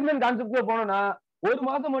நம்ம அட்வர்டைஸ்மெண்ட் கான்செப்ட்ல போனோம்னா ஒரு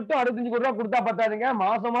மாசம் மட்டும் 65 கோடி ரூபாய் கொடுத்தா பத்தாதுங்க.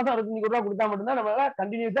 மாசம் 65 கோடி ரூபாய் கொடுத்தா மட்டும்தான் நம்மளால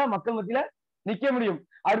கண்டினியூஸா மக்கள் மத்தியில நிக்க முடியும்.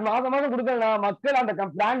 அப்படி மாசம் கொடுத்தா மக்கள் அந்த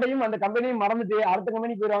பிராண்டையும் அந்த கம்பெனியும் மறந்துட்டு அடுத்த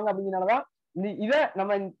கம்பெனி போயிருவாங்க. அப்படிங்கிறனாலதான் இதை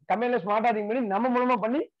நம்ம கம்பெனில ஸ்மார்ட்டா திங்க் பண்ணி நம்ம மூலமா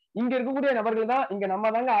பண்ணி இங்க இருக்கக்கூடிய நபர்கள் தான் இங்க நம்ம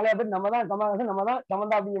தாங்க ஆலயப்பட்டு நம்ம தான் கமலஹாசன் நம்ம தான்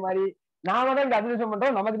சமந்தா அப்படிங்கிற மாதிரி நாம தான் இங்க அட்வர்டைஸ்மெண்ட்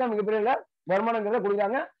பண்றோம். நமக்கு தான் மிகப்பெரிய வருமானங்கிறத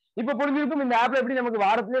கொடுக்குறாங்க. இப்ப புரிஞ்சிருக்கும் இந்த ஆப்ல எப்படி நமக்கு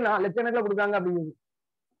வாரத்திலே லட்சக்கணக்கில் கொடுக்காங்க அப்படிங்கிறது.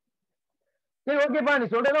 சரி ஓகேப்பா நீ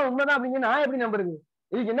சொல்றதா உண்மைதான் அப்படிங்க நான் எப்படி நம்புறது?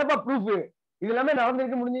 இதுக்கு என்னப்பா ப்ரூஃப்? இது எல்லாமே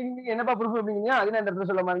நடந்திருக்கு முடிஞ்சிருக்கு என்னப்பா ப்ரூஃப் அப்படிங்க அது நான் இந்த இடத்துல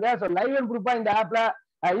சொல்ல மாதிரி. ஸோ லைவ் அண்ட் ப்ரூஃபா இந்த ஆப்ல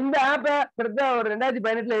இந்த ஆப்பை கிட்டத்தட்ட ஒரு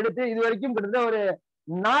 2018 எடுத்து இது வரைக்கும் கிட்டத்தட்ட ஒரு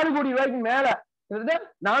 4 கோடி ரூபாய்க்கு மேல கிட்டத்தட்ட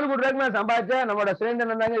 4 கோடி ரூபாய்க்கு மேல சம்பாதிச்ச நம்மளோட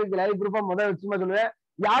சுரேந்திரன் தாங்க இதுக்கு லைவ் ப்ரூஃபா முதல் விஷயமா சொல்லுவேன்.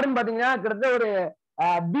 யாருன்னு பாத்தீங்கன்னா கிட்டத்தட்ட ஒரு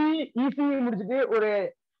பிஇசி முடிச்சுட்டு ஒரு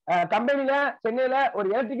கம்பெனில சென்னையில ஒரு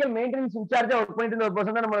எலக்ட்ரிக்கல் மெயின்டெனன்ஸ் இன்சார்ஜா ஒர்க் பண்ணிட்டு இருந்த ஒரு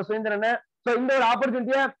பர்சன் தான் நம்மளோட சுரேந்திரன். ஸோ இந்த ஒரு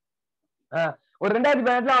ஆப்பர்ச்சுனிட்டியா ஒரு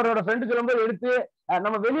 2018 அவரோட ஃப்ரெண்டு சொல்லும்போது எடுத்து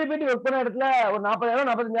நம்ம வெளியே போயிட்டு ஒர்க் பண்ண இடத்துல ஒரு 40,000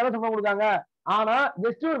 45,000 சம்பளம் கொடுக்காங்க. ஆனா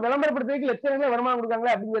ஜஸ்ட் ஒரு விளம்பரப்படுத்துறதுக்கு லட்சம் வருமானம்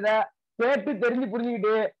கொடுக்காங்களே அப்படிங்கிறத கேட்டு தெரிஞ்சு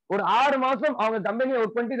புரிஞ்சுக்கிட்டு ஒரு 6 மாசம் அவங்க கம்பெனியை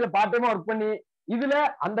ஒர்க் பண்ணிட்டு இதுல பார்ட் டைமா ஒர்க் பண்ணி இதுல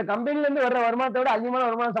அந்த கம்பெனில இருந்து வர்ற வருமானத்தை விட அதிகமான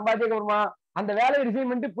வருமானம் சம்பாதிக்க வருமா அந்த வேலையை ரிசைன்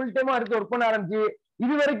பண்ணிட்டு ஃபுல் டைமா எடுத்து ஒர்க் பண்ண ஆரம்பிச்சு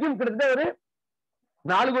இது வரைக்கும் கிட்டத்தட்ட ஒரு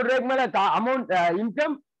 4 கோடி ரூபாய்க்கு மேல அமௌண்ட்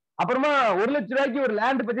இன்கம். அப்புறமா 1 லட்சம் ரூபாய்க்கு ஒரு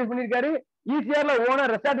லேண்ட் பர்ச்சேஸ் பண்ணிருக்காரு. ஈசிஆர்ல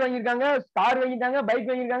ஓனர் ரெசார்ட் வாங்கியிருக்காங்க, கார் வாங்கிட்டாங்க, பைக்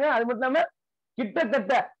வாங்கியிருக்காங்க. அது மட்டும் இல்லாம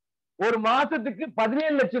கிட்டத்தட்ட ஒரு மாசத்துக்கு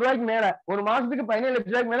 17 லட்சம் ரூபாய்க்கு மேல ஒரு மாசத்துக்கு 17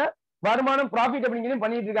 லட்சம் ரூபாய்க்கு மேல வருமானம் ப்ராஃபிட் அப்படிங்கிறது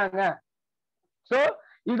பண்ணிட்டு இருக்காங்க. சோ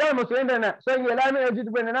இதுதான் நம்ம சுரேந்திரன். சோ இங்க எல்லாருமே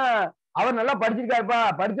யோசிச்சுட்டு போய் என்னன்னா அவர் நல்லா படிச்சிருக்காருப்பா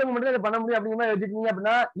படிச்சவங்க மட்டும் இதை பண்ண முடியும் அப்படிங்கிற மாதிரி யோசிச்சிருக்கீங்க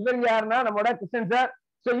அப்படின்னா இவர் யாருன்னா நம்மளோட கிருஷ்ணன் சார்.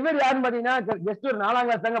 சோ இவர் யாருன்னு பாத்தீங்கன்னா ஜஸ்ட் ஒரு 4ஆம்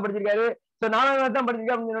கிளாஸ் தாங்க படிச்சிருக்காரு. சோ 4ஆம் கிளாஸ் தான்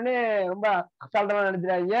படிச்சிருக்கா அப்படின்னு ரொம்ப அசால்ட்டா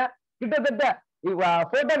நினைச்சிருக்காங்க. கிட்டத்தட்ட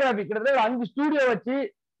போட்டோகிராஃபி கிட்டத்தட்ட ஒரு 5 ஸ்டூடியோ வச்சு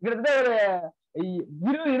கிட்டத்தட்ட ஒரு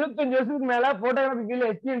 20-25 வருஷத்துக்கு மேல போட்டோகிராஃபி ஃபீல்ட்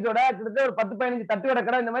எக்ஸ்பீரியன்ஸோட கிட்டத்தட்ட ஒரு 10-15 தட்டுக்கடை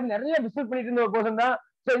கடை இந்த மாதிரி நிறைய பிசினஸ் பண்ணிட்டு இருந்த ஒரு பர்சன் தான்.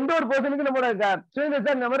 சோ இந்த ஒரு பர்சனுக்கு நம்மளோட சுரேந்தர்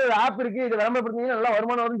சார் இந்த மாதிரி ஒரு ஆப் இருக்கு இது விளம்பரப்படுத்தீங்கன்னா நல்லா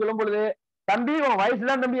வருமானம் வரும்னு சொல்லும் பொழுது தம்பி உன்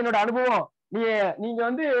வயசுதான் தம்பி என்னோட அனுபவம் நீங்க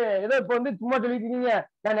வந்து ஏதோ இப்ப வந்து சும்மா சொல்லிட்டு இருக்கீங்க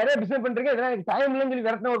நான் நிறைய பிசினஸ் பண்ணிருக்கேன் இதெல்லாம் எனக்கு டைம் இல்லைன்னு சொல்லி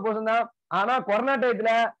விரட்டின ஒரு பர்சன் தான். ஆனா கொரோனா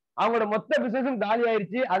டயத்துல அவங்களோட மொத்த பிசினஸும் காலி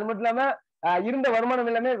ஆயிருச்சு. அது மட்டும் இல்லாம இருந்த வருமானம்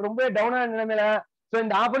எல்லாமே ரொம்ப டவுனான நிலைமையில சோ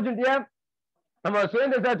இந்த ஆப்பர்ச்சுனிட்டியா நம்ம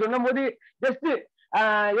சுரேந்தர் சார் சொன்ன போது ஜஸ்ட்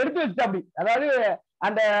எடுத்து வச்சுட்டா அப்படி. அதாவது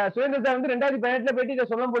அந்த சுரேந்தர் சார் வந்து 2018 போயிட்டு இதை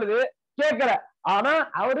சொல்லும் பொழுது கேட்கல. ஆனா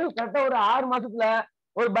அவரு கரெக்டா ஒரு 6 மாசத்துல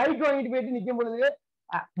ஒரு பைக் வாங்கிட்டு போயிட்டு நிக்கும் பொழுது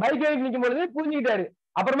புரிஞ்சுக்கிட்டாரு.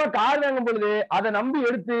 அப்புறமா கார் வாங்கும் பொழுது அதை நம்பி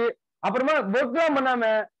எடுத்து அப்புறமா ஒர்க் எல்லாம் பண்ணாம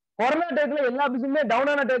கொரோனா டயத்துல எல்லா பிசினஸுமே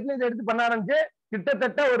டவுனான டயத்துல இதை எடுத்து பண்ண ஆரம்பிச்சு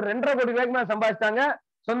கிட்டத்தட்ட ஒரு 2.5 கோடி ரூபாய்க்கு மேல சம்பாதிச்சிட்டாங்க.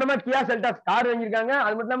 சொந்தமா கியா செல்டாஸ் கார் வாங்கியிருக்காங்க.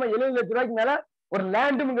 அது மட்டும் இல்லாம 70 லட்சம் ரூபாய்க்கு மேல ஒரு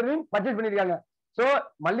லேண்டுங்கிறதையும் பர்ச்சேஸ் பண்ணிருக்காங்க. சோ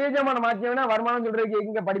மல்லிகை ஜாமான மாற்றியவனா வருமானம் சொல்றதுக்கு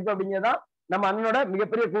எங்க படிப்பு அப்படிங்கிறதான் நம்ம அண்ணனோட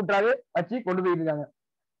மிகப்பெரிய கூற்றாவே வச்சு கொண்டு போயிட்டு இருக்காங்க.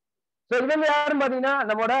 சோ இவங்க யாருன்னு பாத்தீங்கன்னா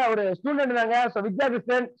நம்மளோட ஒரு ஸ்டூடெண்ட் தாங்க. சோ வித்யா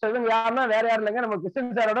கிருஷ்ணன். சோ இவங்க யாருன்னா வேற யாரும் இல்லைங்க நம்ம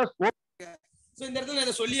கிருஷ்ணன் சாரோட. இந்த இடத்துல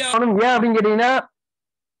இதை சொல்லி ஆகணும் ஏன்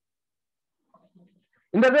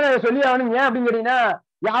அப்படின்னு கேட்டீங்கன்னா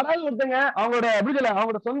யாராவது ஒருத்தங்க அவங்களோட எப்படி சொல்ல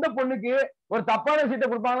அவங்களோட சொந்த பொண்ணுக்கு ஒரு தப்பான சீட்டை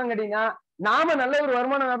கொடுப்பாங்கன்னு கேட்டீங்கன்னா நாம நல்ல ஒரு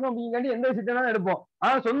வருமானம் வரணும் அப்படிங்காண்டி எந்த சீட்டை எடுப்போம்.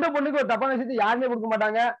 ஆனா சொந்த பொண்ணுக்கு ஒரு தப்பான சீட்டை யாருமே கொடுக்க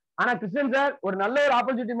மாட்டாங்க. ஆனா கிருஷ்ணன் சார் ஒரு நல்ல ஒரு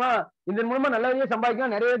ஆப்பர்ச்சுனிட்டிமா இதன் மூலமா நல்ல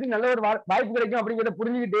சம்பாதிக்கலாம் நிறைய பேருக்கு நல்ல ஒரு வாய்ப்பு கிடைக்கும் அப்படிங்கிறத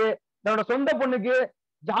புரிஞ்சுக்கிட்டு தன்னோட சொந்த பொண்ணுக்கு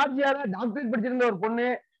ஜார்ஜியால டாக்டரேட் படிச்சிருந்த ஒரு பொண்ணு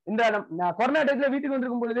இந்த கொரோனா டயத்துல வீட்டுக்கு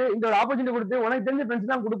வந்திருக்கும் பொழுது இந்த ஒரு ஆப்பர்ச்சுனிட்டி கொடுத்து உனக்கு தெரிஞ்ச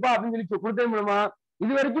ஃப்ரெண்ட்ஸ் தான் கொடுப்பா அப்படின்னு சொல்லி கொடுத்தது மூலமா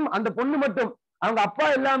இது வரைக்கும் அந்த பொண்ணு மட்டும் அவங்க அப்பா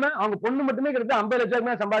இல்லாம அவங்க பொண்ணு மட்டுமே கிட்ட 50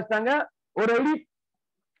 லட்சம் சம்பாதிச்சிட்டாங்க. ஒரு ஐடி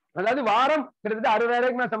அதாவது வாரம் கிட்டத்தட்ட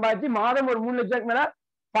 60,000 மேல சம்பாதிச்சு மாதம் ஒரு 3 லட்சம் மேல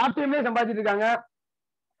பார்ட் டைம்லயே சம்பாதிச்சிட்டு இருக்காங்க.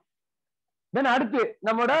 தென் அடுத்து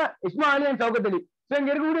நம்மளோட Ismaili and Shaukat Ali. So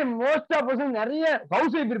இங்க இருக்கக்கூடிய மோஸ்ட் ஆஃப் பர்சன் நிறைய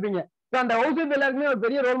ஹவுஸ் ஒய்ஃப் இருப்பீங்க. ஸோ அந்த ஹவுஸ் ஒய்ஃப் எல்லாருக்குமே ஒரு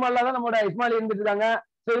பெரிய ரோல் மாடலா தான் நம்மளோட இஸ்மாயிலி இருந்துட்டு இருக்காங்க.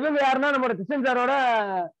 ஸோ இவங்க யாருன்னா நம்மளோட கிருஷ்ணன் சாரோட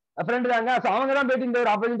ஃப்ரெண்டு தாங்க. ஸோ அவங்க தான் போயிட்டு இந்த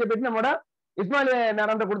ஒரு ஆப்பர்ச்சுனிட்டி போயிட்டு நம்மளோட இஸ்மாயிலி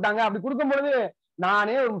மேடம் கொடுத்தாங்க. அப்படி கொடுக்கும்பொழுது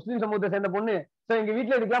நானே ஒரு முஸ்லீம் சமூகத்தை சேர்ந்த பொண்ணு, ஸோ எங்க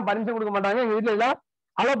வீட்டுல இதுக்கெல்லாம் பர்மிஷன் கொடுக்க மாட்டாங்க, எங்க வீட்டுல எல்லாம்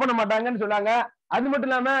அலோவ் பண்ண மாட்டாங்கன்னு சொன்னாங்க. அது மட்டும்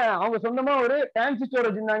இல்லாம அவங்க சொந்தமா ஒரு ஃபேன்சி ஸ்டோர்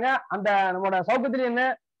வச்சிருந்தாங்க. அந்த நம்மளோட சௌகத்திரி என்ன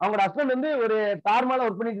அவங்களோட ஹஸ்பண்ட் வந்து ஒரு தார்மால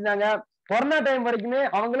ஒர்க் பண்ணிட்டு இருந்தாங்க. கொரோனா டைம் வரைக்குமே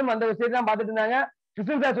அவங்களும் அந்த விஷயத்தை தான் பார்த்துட்டு இருந்தாங்க.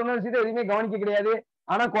 கிருஷ்ணன் சார் சொன்ன விஷயத்தை எதுவுமே கவனிக்க கிடையாது.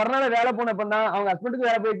 ஆனா கொரோனால வேலை போனப்பதான் அவங்க ஹஸ்பண்டுக்கு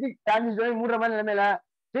வேலை போயிடுச்சு, ஃபேன்சி ஸ்டோர் மூடுற மாதிரி நிலைமையில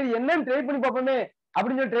சரி என்னன்னு ட்ரை பண்ணி பார்ப்போமே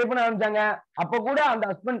அப்படின்னு சொல்லி ட்ரை பண்ண ஆரம்பிச்சாங்க. அப்ப கூட அந்த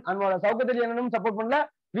ஹஸ்பண்ட் அவங்களோட சௌகத்திரி என்னன்னு சப்போர்ட் பண்ணல,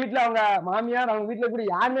 வீட்டுல அவங்க மாமியார் அவங்க வீட்டுல கூட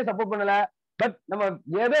யாருமே சப்போர்ட் பண்ணல. பட் நம்ம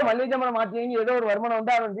ஏதோ மல்லிகை ஜாமான் மாத்தி ஏதோ ஒரு வருமானம்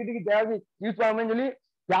வந்து அவன் வீட்டுக்கு தேவை யூஸ் ஆகும்னு சொல்லி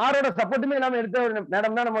யாரோட சப்போர்ட்டுமே இல்லாம எடுத்த ஒரு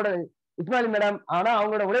மேடம் தான் நம்மளோட இஸ்மாயிலி மேடம். ஆனா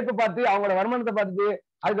அவங்களோட உழைப்பை பார்த்து அவங்களோட வருமானத்தை பார்த்துட்டு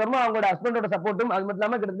அதுக்கப்புறமா அவங்களோட ஹஸ்பண்டோட சப்போர்ட்டும் அது மட்டும்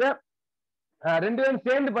இல்லாம கிட்டத்தட்ட 2 பேரும்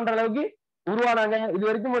சேர்ந்து பண்ற அளவுக்கு உருவானாங்க. இது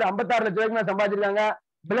வரைக்கும் ஒரு 56 லட்சம் ரூபாய்க்கு மேல சம்பாதிச்சிருக்காங்க.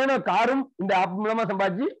 பிளேனோ காரும் இந்த ஆப் மூலமா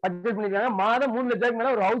சம்பாதிச்சு பர்ச்சேஸ் பண்ணிருக்காங்க. மாதம் 3 லட்சம்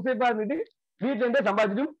மேல ஒரு ஹவுஸ் ஒய்ஃபா இருந்துட்டு வீட்டுல இருந்தே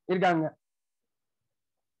சம்பாதிச்சுட்டும் இருக்காங்க.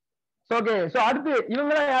 ஓகே, சோ அடுத்து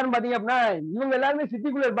இவங்க எல்லாம் யாரும் பாத்தீங்க அப்படின்னா இவங்க எல்லாருமே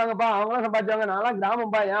சிட்டிக்குள்ள இருப்பாங்கப்பா, அவங்க எல்லாம் சம்பாதிச்சாங்க. நான்லாம்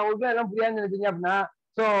கிராமம்பா, என் ஊருக்குள்ள எல்லாம் புரியாதுன்னு நினைச்சீங்க அப்படின்னா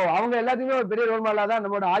சோ அவங்க எல்லாத்துக்குமே ஒரு பெரிய ரோல் மாடலா தான்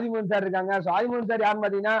நம்மளோட ஆதிமூன் சார் இருக்காங்க. சோ ஆதிமூன் சார் யாருன்னு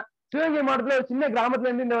பாத்தீங்கன்னா சிவகங்கை மாவட்டத்துல ஒரு சின்ன கிராமத்துல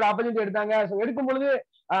இருந்து இந்த ஒரு ஆப்பர்ச்சுனிட்டி எடுத்தாங்க. ஸோ எடுக்கும் பொழுது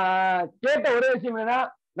கேட்ட ஒரே விஷயம் என்னன்னா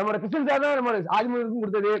நம்மளோட கிருஷ்ணன் சார் தான் நம்ம ஆதிமூனுக்கும்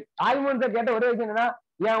கொடுத்தது. ஆதிமூன் சார் கேட்ட ஒரே விஷயம் என்னன்னா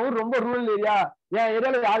என் ஊர் ரொம்ப ரூரல் ஏரியா, என்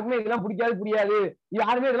ஏரியால யாருக்குமே இதெல்லாம் பிடிக்காது புரியாது,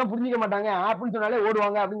 யாருமே இதெல்லாம் புரிஞ்சிக்க மாட்டாங்க ஆப்னு சொன்னாலே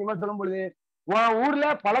ஓடுவாங்க அப்படிங்கிற மாதிரி சொல்லும் பொழுது உன் ஊர்ல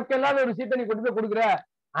பழக்கம் இல்லாத ஒரு விஷயத்த நீ கொண்டு போய் கொடுக்குற,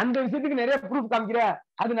 அந்த விஷயத்துக்கு நிறைய ப்ரூஃப் காமிக்கிற,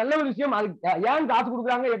 அது நல்ல ஒரு விஷயம், அது ஏன் காசு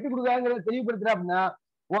கொடுக்குறாங்க எப்படி கொடுக்குறாங்கிறத தெளிவுபடுத்துற அப்படின்னா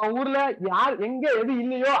உன் ஊர்ல யார் எங்க எது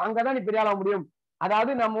இல்லையோ அங்கதான் நீ பெரிய ஆள முடியும்.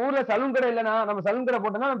 அதாவது நம்ம ஊர்ல சலூன் கடை இல்லைன்னா நம்ம சலூன் கடை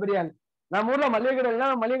போட்டோம்னா நம்ம பெரிய ஆள், நம்ம ஊர்ல மளிகை கடை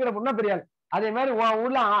இல்லைன்னா நம்ம மளிகை கடை போட்டோம்னா பெரிய ஆள். அதே மாதிரி உன்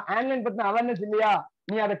ஊர்ல ஆன்லைன் பத்தின அவேர்னஸ் இல்லையா,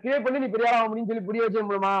 நீ அதை கிரியேட் பண்ணி நீ பெரிய ஆள முடியும்னு சொல்லி புரிய வச்சது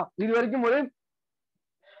மூலமா இது வரைக்கும் ஒரு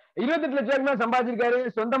 28 லட்சம் மேல சம்பாதிச்சிருக்காரு.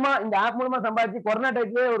 சொந்தமா இந்த ஆப் மூலமா சம்பாதிச்சு கொரோனா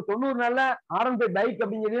டைப்ல ஒரு 90 நாள்ல ஆரம்ப பைக்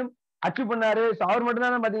அப்படிங்கிறதையும் அச்சீவ் பண்ணாரு. ஸோ அவர் மட்டும்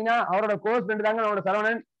தான் பாத்தீங்கன்னா அவரோட கோர்ஸ் ஃப்ரெண்ட் தாங்க நம்மளோட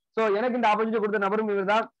சரவணன். ஸோ எனக்கு இந்த ஆப்பர்ச்சுனிட்டி கொடுத்த நபரும்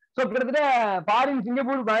இவர் தான். ஸோ கிட்டத்தட்ட ஃபாரின்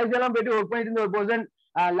சிங்கப்பூர் மலேசியா எல்லாம் போயிட்டு ஒர்க் பண்ணிட்டு இருந்த ஒரு பர்சன்.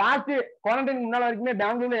 லாஸ்ட் குவாரண்டைன் முன்னாள் வரைக்குமே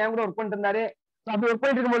பெங்களூர்ல என் கூட ஒர்க் பண்ணிட்டு இருந்தாரு. அப்படி ஒர்க்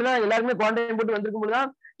பண்ணிட்டு இருக்கும்போது தான் எல்லாருமே குவாரண்டைன் போட்டு வந்திருக்கும் போது தான்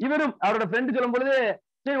இவரும் அவரோட ஃப்ரெண்டு சொல்லும் பொழுது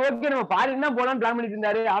சரி ஓகே நம்ம ஃபாரின் தான் போலான்னு பிளான் பண்ணிட்டு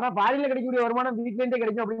இருந்தாரு. ஆனா ஃபாரின்ல கிடைக்கக்கூடிய வருமானம் வீட்ல இருந்தே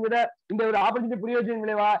கிடைக்கும் அப்படிங்கிற இந்த ஒரு ஆப்பர்ச்சுனிட்டி புரிய வச்ச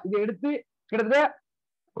விளைவா இதை எடுத்து கிட்டத்தட்ட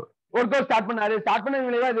ஒர்க் அவுட் ஸ்டார்ட் பண்ணாரு. ஸ்டார்ட் பண்ண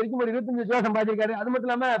விளைவா இது வரைக்கும் ஒரு 25 லட்சம் ரூபாய் சம்பாதிச்சிருக்காரு. அது மட்டும்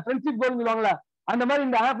இல்லாம ஃப்ரெண்ட்ஷிப் கோல்னு சொல்லுவாங்களா அந்த மாதிரி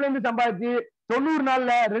இந்த ஆப்ல இருந்து சம்பாதிச்சு 90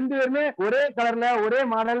 நாள்ல 2 பேருமே ஒரே கலர்ல ஒரே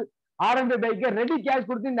மாடல் ஆரம்ப பைக்கை ரெடி கேஷ்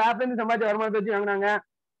கொடுத்து இந்த ஆப்ல இருந்து சம்பாதிச்ச வருமானத்தை வச்சு வாங்கினாங்க.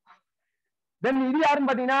 தென் இது யாருன்னு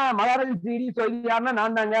பாத்தீங்கன்னா மகாராஜன் சிடி. ஸோ இது யாருன்னா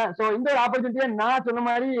நான் தாங்க. ஸோ இந்த ஒரு ஆப்பர்ச்சுனிட்டியை நான் சொன்ன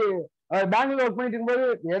மாதிரி பெங்களூர் ஒர்க் பண்ணிட்டு இருக்கும்போது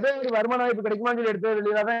ஏதோ ஒரு வருமான வாய்ப்பு கிடைக்குமான்னு சொல்லி எடுத்தது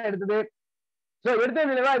விளைவா தான் எடுத்தது. ஸோ எடுத்த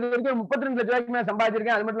விளைவா இது வரைக்கும் 32 லட்சம் ரூபாய்க்கு மேல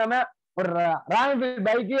சம்பாதிச்சிருக்கேன். அது மட்டும் இல்லாம ஒரு ராயல்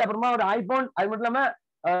பைக்கு, அப்புறமா ஒரு ஐபோன், அது மட்டும் இல்லாம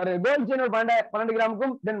ஒரு கோல்ட் செயின் ஒரு 12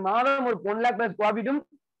 கிராமுக்கும் தென் மாதம் ஒரு 1 லேக் பிளஸ் ப்ராஃபிட்டும்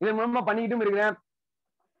இதன் மூலமா பண்ணிக்கிட்டும் இருக்கிறேன்.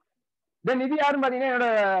 தென் இது யாருன்னு பாத்தீங்கன்னா என்னோட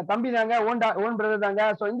தம்பி தாங்க, ஓன் பிரதர் தாங்க.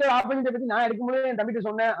 ஸோ இந்த ஆப்பர்ச்சுனிட்டி பத்தி நான் எடுக்கும்போது என் தம்பிட்டு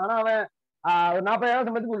சொன்னேன். ஆனா அவன் ஒரு 40,000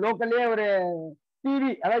 சம்பளத்துக்கு லோக்கல்லே ஒரு டிவி,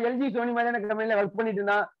 அதாவது எல்ஜி சோனி மாதிரியான கம்பெனில ஒர்க் பண்ணிட்டு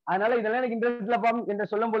இருந்தான். அதனால இதெல்லாம் எனக்கு இன்ட்ரெஸ்ட் இல்லப்பா என்று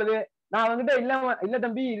சொல்லும் பொழுது நான் அவங்ககிட்ட இல்ல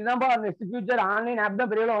தம்பி இதுதான்ப்பா நெக்ஸ்ட் ஃபியூச்சர் ஆன்லைன் ஆப்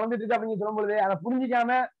தான் பெரிய வந்துட்டு இருக்கு அப்படின்னு சொல்லும் பொழுது அதை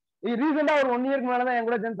புரிஞ்சிக்காம ரீசெண்டா ஒரு 1 இயருக்கு மேலதான் என்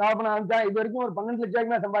கூட சேர்ந்து ட்ராவல் பண்ண ஆரம்பிச்சான். இது வரைக்கும் ஒரு 12 லட்சம்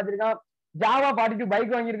ரூபாய்க்கு மேல சம்பாதிச்சிருக்கான். Java 42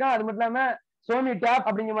 bike வாங்கியிருக்கான். அது மட்டும் இல்லாம சோனி டேப்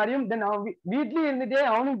அப்படிங்கிற மாதிரியும் தென் அவன் வீட்லயே இருந்துட்டே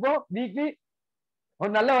அவனும் இப்போ வீக்லி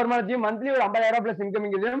ஒரு நல்ல வருமானத்தையும் மந்த்லி ஒரு 50,000 பிளஸ்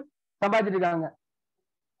இன்கமிங்கையும் சம்பாதிச்சிட்டு இருக்காங்க.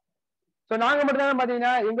 ஸோ நாங்க மட்டும் தான்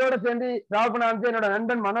பாத்தீங்கன்னா எங்களோட சேர்ந்து டிராவல் பண்ண ஆரம்பிச்சு என்னோட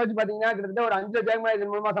நண்பன் மனோஜ் பாத்தீங்கன்னா கிட்டத்தட்ட ஒரு 5 லட்சம் மேல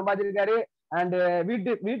இதன் மூலமா சம்பாதிச்சிருக்காரு. அண்ட்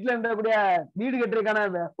வீட்டுல இருந்தக்கூடிய வீடு கட்டுறதுக்கான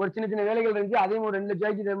ஒரு சின்ன சின்ன வேலைகள் இருந்துச்சு, அதையும் ஒரு 2 லட்சம்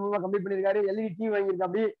ரூபாய்க்கு இதன் மூலமா கம்ப்ளீட் பண்ணிருக்காரு. எல்இடி டிவி வாங்கியிருக்கா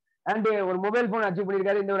அப்படி அண்ட் ஒரு மொபைல் போன் அச்சீவ்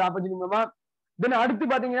பண்ணிருக்காரு இந்த ஒரு ஆப்பர்ச்சுனிட்டி மூலமா. தென் அடுத்து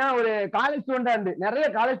பாத்தீங்கன்னா ஒரு காலேஜ் ஸ்டூடெண்டா இருந்து நிறைய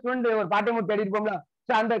காலேஜ் ஸ்டூடெண்ட் ஒரு பார்ட் டைம் தேடி இருப்போம்ல.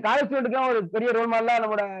 ஸோ அந்த காலேஜ் ஸ்டூடெண்ட்லாம் ஒரு பெரிய ரோல் மாடலா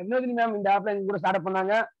நம்மளோட வினோதினி மேம் இந்த ஆப்ல கூட ஸ்டார்ட்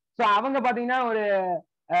பண்ணாங்க. ஸோ அவங்க பாத்தீங்கன்னா ஒரு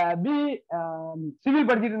பி சிவில்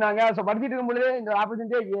படிச்சுட்டு இருந்தாங்க. ஸோ படிச்சுட்டு இருக்கும்போது இந்த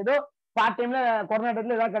ஆப்பர்ச்சுனிட்டி ஏதோ பார்ட் டைம்ல கொரோனா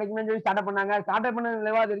டைம்ல ஏதாவது கிடைக்குமே சொல்லி ஸ்டார்ட் பண்ணாங்க. ஸ்டார்ட் பண்ண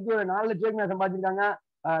நிலைவா அது வரைக்கும் ஒரு 4 லட்சம் ரூபாய்க்கு சம்பாதிச்சிருக்காங்க.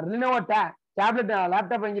 ரினோவோ டேப்லெட்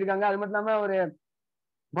லேப்டாப் வாங்கியிருக்காங்க. அது மட்டும் இல்லாம ஒரு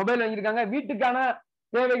மொபைல் வாங்கியிருக்காங்க. வீட்டுக்கான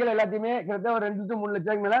தேவைகள் எல்லாத்தையுமே கிட்டத்தட்ட ஒரு 2 to 3 லட்சம்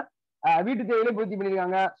ரூபாய்க்கு மேல வீட்டு தேவையிலே பூர்த்தி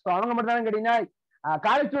பண்ணிருக்காங்க. ஸோ அவங்க மட்டும் தான் கேட்டீங்கன்னா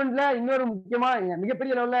காலேஜ் ஸ்டூடெண்ட்ல இன்னொரு முக்கியமா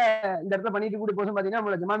மிகப்பெரிய லெவல்ல இந்த இடத்துல பண்ணிட்டு கூடிய போதும் பாத்தீங்கன்னா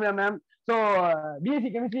நம்மளோட ஜமாமியா ma'am. So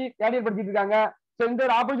BSc chemistry third year படிச்சுட்டு இருக்காங்க. ஸோ இந்த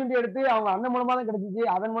ஒரு ஆப்பர்ச்சுனிட்டி எடுத்து அவங்க அண்ணன் மூலமா தான் கிடைச்சிச்சு.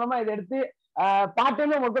 அதன் மூலமா இதை எடுத்து பார்ட்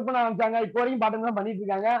டைம் ஒர்க் அவுட் பண்ண ஆரம்பிச்சாங்க. இப்போ வரைக்கும் பார்ட் டைம் தான் பண்ணிட்டு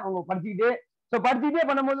இருக்காங்க அவங்க படிச்சுக்கிட்டு. ஸோ படிச்சுக்கிட்டே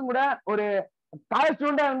பண்ணும்போதும் கூட ஒரு காலேஜ்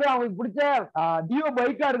ஸ்டூடெண்டா வந்து அவங்களுக்கு பிடிச்ச டியோ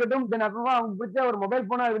பைக்கா இருக்கட்டும், தென் அப்புறமா அவங்களுக்கு பிடிச்ச ஒரு மொபைல்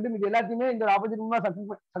போனா இருக்கட்டும், இது எல்லாத்தையுமே இந்த ஒரு ஆப்பர்ச்சுனிட்டி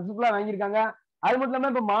சக்சஸ்ஃபுல்லா வாங்கியிருக்காங்க. அது மட்டும்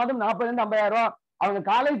இல்லாம இப்ப மாதம் 40,000 50,000 ரூபாய் அவங்க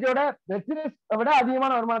காலேஜோட லெக்சரர்ஸ் விட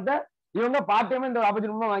அதிகமான வருமானத்தை இவங்க பார்ட் டைம் இந்த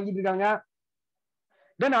ஆப்பர்ச்சுனிட்டி வாங்கிட்டு இருக்காங்க.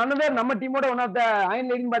 தென் அனதர் நம்ம டீமோட ஒன் ஆஃப் த அயன்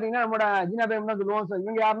லேடின்னு பாத்தீங்கன்னா நம்மளோட ஜீனா பேம் தான் சொல்லுவோம். ஸோ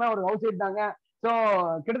இவங்க யாருன்னா ஒரு ஹவுஸ் ஒய்ஃப் தாங்க. ஸோ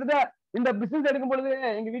கிட்டத்தட்ட இந்த பிசினஸ் எடுக்கும் பொழுது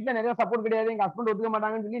எங்க வீட்டுல நிறைய சப்போர்ட் கிடையாது, எங்க ஹஸ்பண்ட் ஒத்துக்க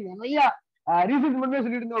மாட்டாங்கன்னு சொல்லி நிறைய ரீசன்ஸ் மட்டுமே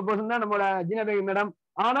சொல்லிட்டு இருந்த ஒரு பர்சன் தான் நம்மளோட ஜீனா பேகம் மேடம்.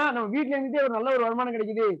 ஆனா நம்ம வீட்டுல இருந்துட்டே ஒரு நல்ல ஒரு வருமானம்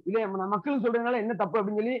கிடைக்குது, இல்ல நம்ம மக்களுக்கு சொல்றதுனால என்ன தப்பு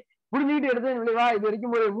அப்படின்னு சொல்லி புரிஞ்சுக்கிட்டு எடுத்து விளைவா இது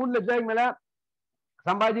வரைக்கும் ஒரு 3 லட்ச ரூபாய்க்கு மேல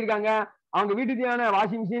சம்பாதிச்சிருக்காங்க. அவங்க வீட்டுக்கு தேவையான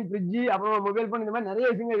வாஷிங் மிஷின், ஃப்ரிட்ஜ், அப்புறம் மொபைல் போன், இந்த மாதிரி நிறைய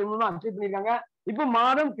விஷயங்கள் இது மூலமா அச்சீவ் பண்ணிருக்காங்க. இப்போ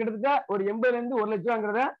மாதம் கிட்டத்தட்ட ஒரு 80,000 இருந்து 1 லட்ச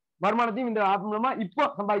ரூபாங்கிறத வருமானத்தையும் இந்த ஆப் மூலமா இப்போ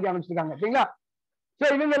சம்பாதிக்க ஆரம்பிச்சிருக்காங்க. சரிங்களா? சோ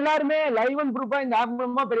இவங்க எல்லாருமே லைவ் அண்ட் ப்ரூஃபா இந்த ஆப்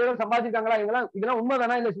மூலமா பெரிய சம்பாதிச்சிருக்காங்களா, இதெல்லாம்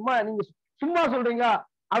உண்மைதானா இல்ல சும்மா நீங்க சும்மா சொல்றீங்களா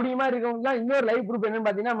அப்படிங்கிற மாதிரி இருக்கவங்க இன்னொரு லைவ் ப்ரூஃப் என்னன்னு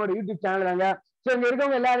பாத்தீங்கன்னா நம்மளோட யூடியூப் சேனல் தாங்க. சோ இங்க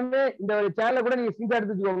இருக்கவங்க எல்லாருமே இந்த ஒரு சேனலை கூட நீங்க ஸ்கிரீன்ஷாட்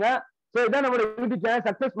எடுத்து வச்சுக்கோங்க. சோ இதான் நம்மளோட யூடியூப் சேனல்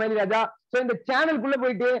சக்சஸ் ஸ்மைலி ராஜா. சோ இந்த சேனலுக்குள்ள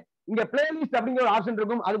போயிட்டு இங்க பிளேலிஸ்ட் அப்படிங்கிற ஒரு ஆப்ஷன்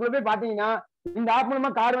இருக்கும். அதுக்குள்ள போய் பாத்தீங்கன்னா இந்த ஆப் மூலமா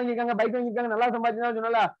கார் வாங்கியிருக்காங்க, பைக் வாங்கியிருக்காங்க, நல்லா சம்பாதிச்சா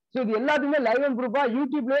சொன்னால. சோ இது எல்லாத்துக்குமே லைவ் அண்ட் ப்ரூஃபா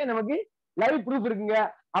யூடியூப்லயே நமக்கு லைவ் ப்ரூஃப் இருக்குங்க.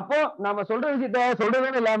 அப்போ நம்ம சொல்ற விஷயத்த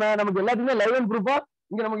சொல்றதும் இல்லாம நமக்கு எல்லாத்துக்குமே லைவ் அண்ட் ப்ரூஃபா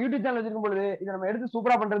இங்க நம்ம யூடியூப் சேனல் வச்சிருக்கும் பொழுது இதை நம்ம எடுத்து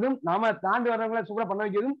சூப்பரா பண்றதும் நாம தாண்டி வர்றவங்களை சூப்பரா பண்ண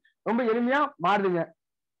வைக்கிறதும் ரொம்ப எளிமையா மாறுதுங்க.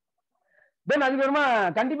 தென் அதுக்கப்புறமா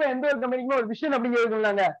கண்டிப்பா எந்த ஒரு கம்பெனிக்குமே ஒரு விஷன் அப்படிங்கிறது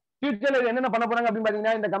இல்லைங்க. ஃபியூச்சர்ல என்னென்ன பண்ண போறாங்க அப்படின்னு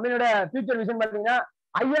பாத்தீங்கன்னா இந்த கம்பெனியோட ஃபியூச்சர் விஷன் பாத்தீங்கன்னா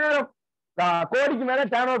 5,000 கோடிக்கு மேல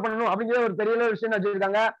டர்ன் ஓவர் பண்ணணும் அப்படிங்கிற ஒரு பெரிய விஷயம்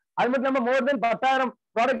வச்சிருக்காங்க. அது மட்டும் இல்லாம மோர் தென் 10,000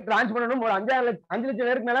 ப்ராடக்ட் லான்ச் பண்ணணும், ஒரு 5 லட்சம்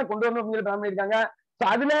பேருக்கு மேல கொண்டு வரணும் அப்படின்னு பிளான் பண்ணிருக்காங்க. சோ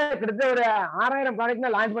அதுல கிட்டத்தட்ட ஒரு 6,000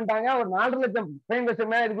 ப்ராடக்ட் லான்ச் பண்ணிட்டாங்க. ஒரு 4.5 லட்சம் பேயிங்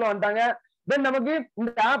கஸ்டமர் மேல இதுக்குள்ள வந்துட்டாங்க. தென் நமக்கு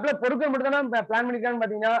இந்த ஆப்ல பொருட்கள் மட்டும் தான் பிளான் பண்ணிருக்காங்கன்னு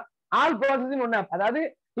பாத்தீங்கன்னா ஆல் ப்ராசஸிங் ஒன்னு ஆப், அதாவது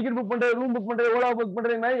டிக்கெட் புக் பண்றது, ரூம் புக் பண்றது, ஓலா புக்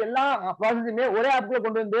பண்றது, இந்த மாதிரி எல்லா ப்ராசஸுமே ஒரே ஆப்ல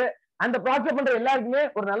கொண்டு வந்து அந்த ப்ராசஸ் பண்ற எல்லாருக்குமே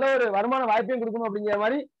ஒரு நல்ல ஒரு வருமான வாய்ப்பையும் கொடுக்கணும் அப்படிங்கிற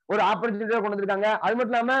மாதிரி ஒரு ஆப்பர்ச்சுனிட்டியா கொண்டு வந்திருக்காங்க. அது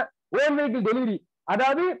மட்டும் இல்லாம ஓன் வெஹிக்கிள் டெலிவரி,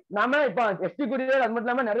 அதாவது நாம இப்ப எஸ்டி கொரியர் அது மட்டும்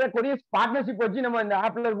இல்லாம நிறைய கொரியர் பார்ட்னர்ஷிப் வச்சு நம்ம இந்த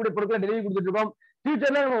ஆப்ல இருக்கக்கூடிய பொருட்களை டெலிவரி கொடுத்துட்டு இருக்கோம்.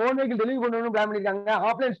 ஃபியூச்சர்ல நம்ம ஓன் வெஹிக்கிள் டெலிவரி பண்ணணும்னு பிளான் பண்ணிருக்காங்க.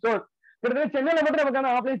 ஆஃப்லைன் ஸ்டோர் கிட்டத்தட்ட சென்னையில மட்டும் நமக்கான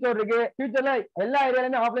ஆஃப்லைன் ஸ்டோர் இருக்கு. ஃபியூச்சர்ல எல்லா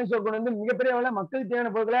ஏரியாலுமே ஆஃப்லைன் ஸ்டோர் கொண்டு வந்து மிகப்பெரிய அளவுல மக்களுக்கு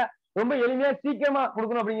தேவையான பொருட்களை ரொம்ப எளிமையா சீக்கிரமா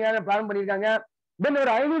கொடுக்கணும் அப்படிங்கிற பிளான் பண்ணிருக்காங்க. தென்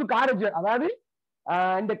ஒரு 500 கார் வச்சு, அதாவது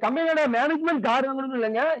இந்த கம்பெனியோட மேனேஜ்மெண்ட் கார் வாங்கணும்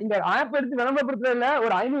இல்லைங்க, இந்த ஆப் எடுத்து விளம்பரப்படுத்துறதுல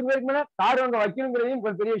ஒரு 500 பேருக்கு மேல கார் வாங்க வைக்கணுங்கிறதையும்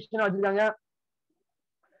ஒரு பெரிய விஷயம் வச்சிருக்காங்க.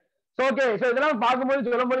 ஓகே, சோ இதெல்லாம்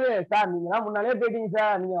பார்க்கும்போது சொல்லும்போது சார் நீங்க எல்லாம் முன்னாலே போயிட்டீங்க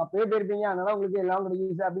சார், நீங்க அப்பயே போயிருப்பீங்க, அதனால உங்களுக்கு எல்லாம்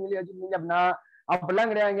கிடைக்குது சார் அப்படின்னு சொல்லி வச்சிருக்கீங்க அப்படின்னா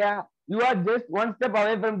அப்படிலாம் கிடையாதுங்க. You are just one step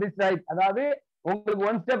away from this right. அதாவது உங்களுக்கு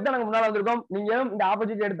ஒன் ஸ்டெப் தான் நாங்க முன்னால வந்திருக்கோம். நீங்களும் இந்த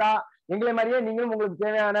ஆப்பர்ச்சுனிட்டி எடுத்தா எங்களை மாதிரியே நீங்களும் உங்களுக்கு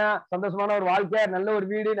தேவையான சந்தோஷமான ஒரு வாழ்க்கை, நல்ல ஒரு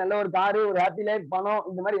வீடு, நல்ல ஒரு காரு, ஒரு ஹாப்பி லைஃப், பணம்,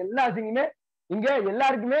 இந்த மாதிரி எல்லா விஷயங்களுமே இங்க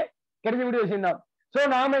எல்லாருக்குமே கிடைக்கக்கூடிய விஷயம் தான். சோ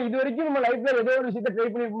நாம இது வரைக்கும் நம்ம லைஃப்ல ஏதோ ஒரு விஷயத்த ட்ரை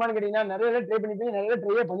பண்ணிருப்போமான்னு கேட்டீங்கன்னா நிறைய பேர் ட்ரை பண்ணிருப்பீங்க, நிறைய பேர்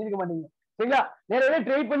ட்ரையே பண்ணிருக்க மாட்டீங்க. சரிங்களா? நிறைய பேர்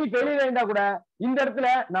ட்ரை பண்ணி ஃபெயிலியர் ஆயிருந்தா கூட இந்த இடத்துல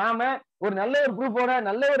நாம ஒரு நல்ல ஒரு ப்ரூஃபோட,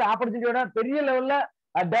 நல்ல ஒரு ஆப்பர்ச்சுனிட்டியோட, பெரிய லெவல்ல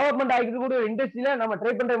டெவலப்மெண்ட் ஆகிட்டு கூட ஒரு இண்டஸ்ட்ரியில நம்ம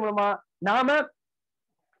ட்ரை பண்றது மூலமா நாம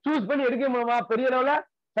சூஸ் பண்ணி எடுக்க மூலமா பெரிய லெவல்ல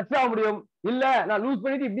சக்சஸ் ஆக முடியும். இல்ல நான் லூஸ்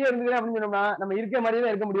பண்ணிட்டு இப்படியே இருந்துக்கிறேன் அப்படின்னு சொன்னோம்னா நம்ம இருக்க மாதிரியே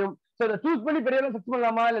தான் இருக்க முடியும். சோ இதை சூஸ் பண்ணி பெரிய லெவல் சக்சஸ்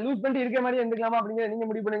பண்ணலாமா இல்ல லூஸ் பண்ணிட்டு இருக்க மாதிரியே இருந்துக்கலாமா அப்படிங்கிறத நீங்க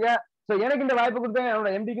முடிவு பண்ணுங்க. சோ எனக்கு இந்த வாய்ப்பு கொடுத்த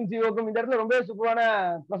என்னோட எம்டிக்கும் சிஓக்கும் இந்த இடத்துல ரொம்ப சூப்பரான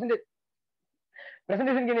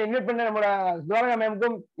பிரசன்டேஷனுக்கு இன்வைட் பண்ண நம்மளோட துவாரகா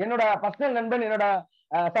மேமுக்கும் என்னோட பர்சனல் நண்பன் என்னோட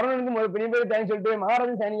சரவணனுக்கும் ஒரு பெரிய பேர் தேங்க்ஸ் சொல்லிட்டு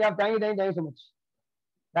மகாராஜன் signing off. Thank you so much.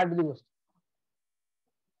 Back to the host.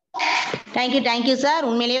 Thank you sir.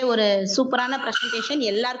 உண்மையிலேயே ஒரு சூப்பரான பிரசன்டேஷன்,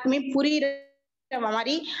 எல்லாருக்குமே புரியுற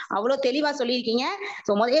மாதிரி அவ்வளவு தெளிவா சொல்லியிருக்கீங்க.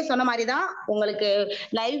 சோ முதலே சொன்ன மாதிரிதான் உங்களுக்கு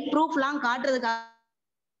லைவ் ப்ரூஃப் எல்லாம்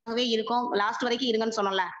காட்டுறதுக்காகவே இருக்கும். லாஸ்ட் வரைக்கும் இருங்கன்னு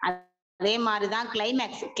சொன்னோம்ல, அதே மாதிரிதான்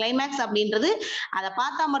கிளைமேக்ஸ் அப்படின்றது அதை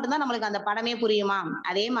பார்த்தா மட்டும்தான் நம்மளுக்கு அந்த படமே புரியுமா.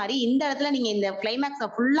 அதே மாதிரி இந்த இடத்துல நீங்க இந்த கிளைமேக்ஸை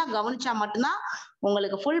ஃபுல்லா கவனிச்சா மட்டும்தான்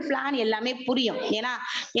உங்களுக்கு ஃபுல் பிளான் எல்லாமே புரியும். ஏன்னா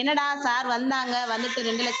என்னடா சார் வந்தாங்க, வந்துட்டு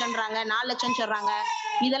 2 லட்சம்ன்றாங்க, 4 லட்சம் சொல்றாங்க,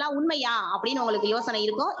 இதெல்லாம் உண்மையா அப்படின்னு உங்களுக்கு யோசனை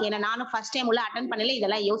இருக்கும். ஏன்னா நானும் ஃபர்ஸ்ட் டைம் உள்ள அட்டென்ட் பண்ணல,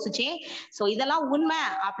 இதெல்லாம் யோசிச்சேன். சோ இதெல்லாம் உண்மை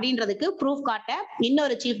அப்படின்றதுக்கு ப்ரூஃப் காட்ட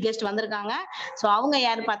இன்னொரு சீஃப் கெஸ்ட் வந்திருக்காங்க. சோ அவங்க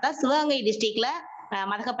யாரு பார்த்தா சிவகங்கை டிஸ்ட்ரிக்ட்ல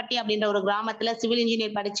மதகப்பட்டி அப்படின்ற ஒரு கிராமத்துல சிவில்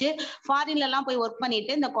இன்ஜினியர் படிச்சு ஃபாரின்ல எல்லாம் போய் ஒர்க்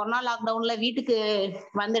பண்ணிட்டு இந்த கொரோனா லாக்டவுன்ல வீட்டுக்கு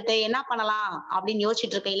வந்துட்டு என்ன பண்ணலாம் அப்படின்னு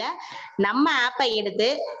யோசிச்சுட்டு இருக்கையில நம்ம ஆப்பை எடுத்து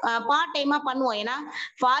பார்ட் டைமா பண்ணுவோம். ஏன்னா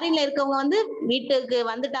ஃபாரின்ல இருக்கவங்க வந்து வீட்டுக்கு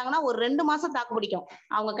வந்துட்டாங்கன்னா ஒரு 2 மாசம் தாக்கு பிடிக்கும்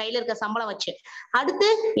அவங்க கையில இருக்க சம்பளம் வச்சு. அடுத்து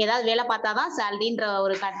ஏதாவது வேலை பார்த்தாதான் சேலரின்ற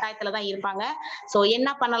ஒரு கட்டாயத்துலதான் இருப்பாங்க. சோ என்ன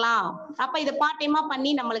பண்ணலாம், அப்ப இதை பார்ட் டைமா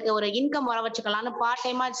பண்ணி நம்மளுக்கு ஒரு இன்கம் வர வச்சுக்கலாம்னு பார்ட்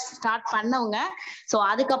டைமா ஸ்டார்ட் பண்ணவங்க. சோ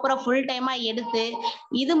அதுக்கப்புறம் ஃபுல் டைமா எடுத்து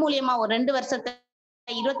இது மூலியமா ஒரு 2 வருஷத்தை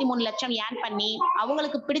 23 லட்சம் ஏர்ன் பண்ணி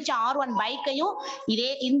அவங்களுக்கு பிடிச்ச R1 பைக்கையும்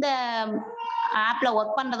இந்த ஆப்ல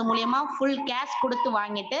ஒர்க் பண்றது மூலியமா ஃபுல் கேஷ் கொடுத்து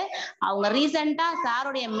வாங்கிட்டு அவங்க ரீசெண்டா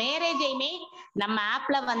சாருடைய மேரேஜையுமே நம்ம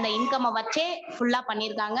ஆப்ல வந்த இன்கம் வச்சே ஃபுல்லா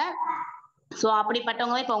பண்ணிருக்காங்க. சோ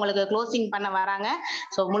அப்படிப்பட்டவங்க இப்ப உங்களுக்கு க்ளோசிங் பண்ண வராங்க.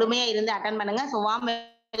 சோ முழுமையா இருந்து அட்டெண்ட் பண்ணுங்க. So warm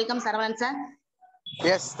welcome Saravanan sir.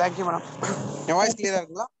 S, thank you madam. என் வாய்ஸ் கிளியரா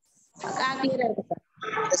இருக்குங்களா? கிளியரா இருக்கு sir.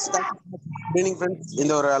 S, thank you. Good evening friends.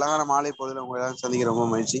 இந்த ஒரு அழகான மாலை பொழுதுல உங்களை எல்லாம் சந்திக்க ரொம்ப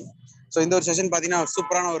மகிழ்ச்சி. ஸோ இந்த ஒரு செஷன் பார்த்தீங்கன்னா ஒரு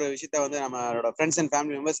சூப்பரான ஒரு விஷயத்த வந்து நம்மளோட ஃப்ரெண்ட்ஸ் அண்ட்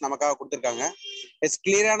ஃபேமிலி மெம்பர்ஸ் நமக்காக கொடுத்துருக்காங்க. எஸ்,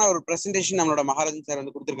 கிளியரான ஒரு ப்ரெசன்டேஷன் நம்மளோட மகாராஜன் சார்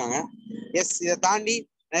வந்து கொடுத்துருக்காங்க. எஸ், இதை தாண்டி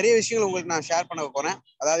நிறைய விஷயங்கள் உங்களுக்கு நான் ஷேர் பண்ண போறேன்.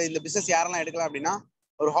 அதாவது இந்த பிசினஸ் யாரெல்லாம் எடுக்கலாம் அப்படின்னா,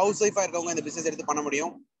 ஒரு ஹவுஸ் ஒய்ஃபா இருக்கவங்க இந்த பிசினஸ் எடுத்து பண்ண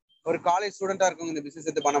முடியும். ஒரு காலேஜ் ஸ்டூடெண்டா இருக்கவங்க இந்த பிசினஸ்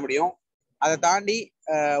எடுத்து பண்ண முடியும். அதை தாண்டி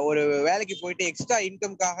ஒரு வேலைக்கு போயிட்டு எக்ஸ்ட்ரா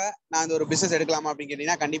இன்கம்காக நான் இந்த ஒரு பிசினஸ் எடுக்கலாமா அப்படின்னு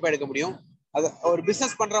கேட்டீங்கன்னா கண்டிப்பா எடுக்க முடியும். அது ஒரு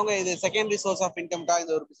பிசினஸ் பண்றவங்க இது செகண்டரி சோர்ஸ் ஆஃப் இன்கம்காக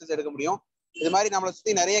இந்த ஒரு பிசினஸ் எடுக்க முடியும். இது மாதிரி நம்மளை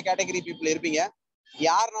சுத்தி நிறைய கேட்டகரி பீப்புள் இருப்பீங்க.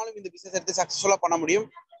 யாருனாலும் இந்த பிசினஸ் எடுத்து சக்சஸ்ஃபுல்லா பண்ண முடியும்.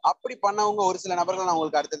 அப்படி பண்ணவங்க ஒரு சில நபர்கள் நான்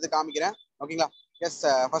உங்களுக்கு அடுத்தது காமிக்கிறேன். ஓகேங்களா? எஸ்,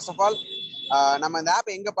 ஃபர்ஸ்ட் ஆஃப் ஆல் நம்ம இந்த ஆப்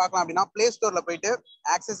எங்க பார்க்கலாம் அப்படின்னா, பிளே ஸ்டோர்ல போயிட்டு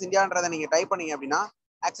ஆக்சஸ் இந்தியான்றதை நீங்க டைப் பண்ணீங்க அப்படின்னா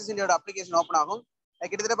ஆக்சஸ் இந்தியாவோட அப்ளிகேஷன் ஓப்பன் ஆகும்.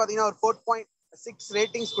 கிட்டத்தட்ட பாத்தீங்கன்னா ஒரு 4.6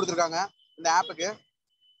 ரேட்டிங்ஸ் கொடுத்துருக்காங்க இந்த ஆப்புக்கு.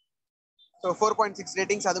 So 4.6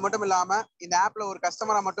 ratings. அது மட்டும் இல்லாம இந்த ஆப்ல ஒரு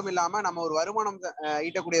கஸ்டமரா மட்டும் இல்லாம நம்ம ஒரு வருமானம்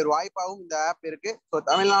ஈட்டக்கூடிய ஒரு வாய்ப்பாகவும் இந்த ஆப் இருக்கு. ஸோ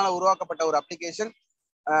தமிழ்நாட்டில் உருவாக்கப்பட்ட ஒரு அப்ளிகேஷன்.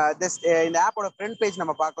 இந்த ஆப்போட ஃப்ரண்ட் பேஜ்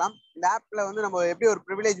நம்ம பார்க்கலாம். இந்த ஆப்ல வந்து நம்ம எப்படி ஒரு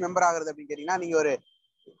ப்ரிவிலேஜ் மெம்பர் ஆகுறது அப்படின்னு கேட்டீங்கன்னா, நீங்க ஒரு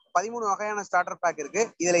 13 வகையான ஸ்டார்டர் பேக் இருக்கு.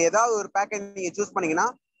 இதுல ஏதாவது ஒரு பேக்கை நீங்க சூஸ் பண்ணீங்கன்னா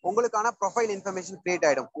உங்களுக்கான ப்ரொஃபைல் இன்ஃபர்மேஷன் கிரியேட்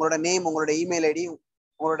ஆயிடும். உங்களோட நேம், உங்களோட இமெயில் ஐடி,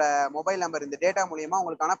 உங்களோட மொபைல் நம்பர், இந்த டேட்டா மூலியமா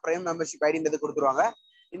உங்களுக்கான பிரைம் மெம்பர்ஷிப் ஐடின்றது கொடுத்துருவாங்க.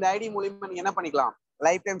 இந்த ஐடி மூலியமா நீங்க என்ன பண்ணிக்கலாம்,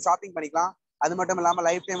 லைஃப் டைம் ஷாப்பிங் பண்ணிக்கலாம். அது மட்டும் இல்லாம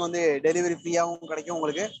லைஃப் டைம் வந்து டெலிவரி ஃப்ரீயாகவும் கிடைக்கும்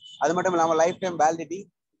உங்களுக்கு. அது மட்டும் இல்லாம லைஃப் டைம் வேலிடிட்டி.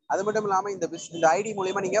 அது மட்டும் இல்லாம இந்த ஐடி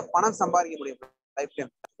மூலியமா நீங்க பணம் சம்பாதிக்க முடியும் லைஃப்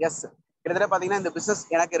டைம். எஸ், கிட்டத்தட்ட பாத்தீங்கன்னா இந்த பிசினஸ்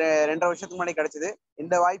எனக்கு 2.5 வருஷத்துக்கு முன்னாடி கிடைச்சது.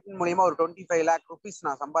 இந்த வாய்ப்பின் மூலியமா ஒரு 25 lakh rupees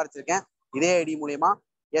நான் சம்பாதிச்சிருக்கேன் இதே ஐடி மூலியமா.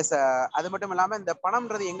 எஸ், அது மட்டும் இல்லாம இந்த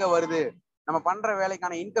பணம்ன்றது எங்க வருது, நம்ம பண்ற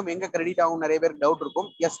வேலைக்கான இன்கம் எங்க கிரெடிட் ஆகும் நிறைய பேருக்கு டவுட் இருக்கும்.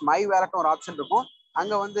 எஸ், மை வேலட்னு ஒரு ஆப்ஷன் இருக்கும்.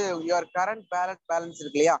 அங்க வந்து யுவர் கரண்ட் பேலன்ஸ்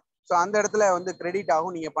இருக்கு இல்லையா, ஸோ அந்த இடத்துல வந்து கிரெடிட்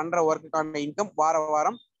ஆகும். நீங்க பண்ற ஒர்க்குக்கான இன்கம்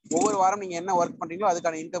வாரம் ஒவ்வொரு வாரம் நீங்க என்ன ஒர்க் பண்றீங்களோ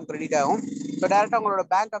அதுக்கான இன்கம் கிரெடிட் ஆகும். ஸோ டேரக்டா உங்களோட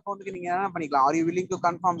பேங்க் அக்கௌண்ட்டுக்கு நீங்க என்ன பண்ணிக்கலாம், are you willing to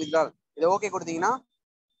confirm withdrawal, இதை ஓகே கொடுத்தீங்கன்னா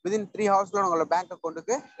விதின் 3 hours உங்களோட பேங்க்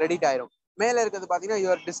அக்கௌண்ட்டுக்கு கிரெடிட் ஆயிரும். மேல இருக்கிறது பாத்தீங்கன்னா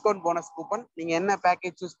யுவர் டிஸ்கவுண்ட் போனஸ் கூப்பன். நீங்க என்ன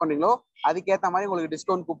பேக்கேஜ் சூஸ் பண்ணீங்களோ அதுக்கேற்ற மாதிரி உங்களுக்கு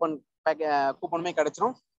டிஸ்கவுண்ட் கூப்பனுமே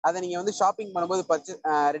கிடைச்சிரும். அதை நீங்க வந்து ஷாப்பிங் பண்ணும்போது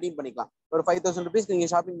ரெடீம் பண்ணிக்கலாம். ஒரு 5000 rupees நீங்க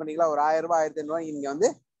ஷாப்பிங் பண்ணிக்கலாம். ஒரு 1000 ரூபாய் 1500 நீங்க வந்து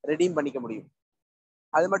ரெடீம் பண்ணிக்க முடியும்.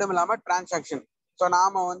 அது மட்டும் இல்லாம டிரான்சாக்ஷன். ஸோ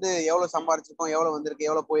நாம வந்து எவ்வளவு சம்பாதிச்சிருக்கோம், எவ்வளவு வந்திருக்கு,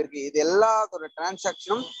 எவ்வளவு போயிருக்கு, இது எல்லாத்தோட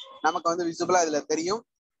டிரான்சாக்ஷனும் நமக்கு வந்து விசிபிளா இதுல தெரியும்.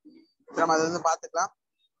 நம்ம அதை வந்து பாத்துக்கலாம்.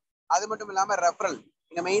 அது மட்டும் இல்லாம ரெஃபரல்.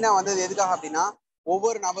 இங்க மெயினா வந்து எதுக்காக அப்படின்னா,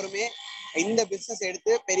 ஒவ்வொரு நபருமே இந்த பிசினஸ்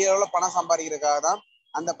எடுத்து பெரிய அளவுல பணம் சம்பாதிக்கிறதுக்காக தான்.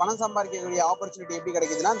 அந்த பணம் சம்பாதிக்கக்கூடிய ஆப்பர்ச்சுனிட்டி எப்படி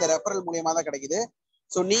கிடைக்குதுன்னா இந்த ரெஃபரல் மூலியமா தான் கிடைக்குது.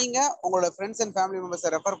 ஸோ நீங்க உங்களோட ஃப்ரெண்ட்ஸ் அண்ட் ஃபேமிலி மெம்பர்ஸை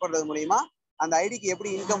ரெஃபர் பண்றது மூலியமா அந்த ஐடிக்கு எப்படி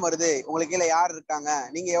இன்கம் வருது, உங்களுக்கு கீழே யார் இருக்காங்க,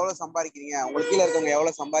 நீங்க எவ்வளவு சம்பாதிக்கிறீங்க, உங்களுக்கு கீழே இருக்கவங்க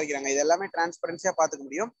எவ்வளவு சம்பாதிக்கிறாங்க, இது எல்லாமே டிரான்ஸ்பரன்சியா பாத்துக்க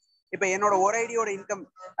முடியும். இப்ப என்னோட ஒரு ஐடியோட இன்கம்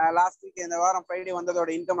லாஸ்ட் வீக் இந்த வாரம் ஃப்ரைடே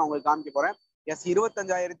வந்ததோட இன்கம் நான் உங்களுக்கு காமிக்க போறேன். எஸ்,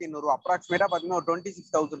 25,800 அப்ராக்சிமேட்டா பாத்தீங்கன்னா ஒரு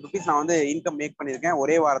 26,000 rupees நான் வந்து இன்கம் மேக் பண்ணிருக்கேன்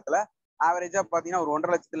ஒரே வாரத்துல. ஆவரேஜா பாத்தீங்கன்னா ஒரு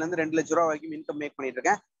 1.5 லட்சத்துல இருந்து 2 லட்சம் ரூபாய் வரைக்கும் இன்கம் மேக் பண்ணிட்டு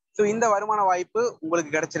இருக்கேன். ஸோ இந்த வருமான வாய்ப்பு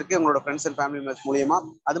உங்களுக்கு கிடைச்சிருக்கு உங்களோட ஃப்ரெண்ட்ஸ் அண்ட் ஃபேமிலி மெம்பர்ஸ் மூலியமா.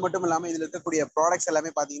 அது மட்டும் இல்லாம இதுல இருக்கக்கூடிய ப்ராடக்ட்ஸ்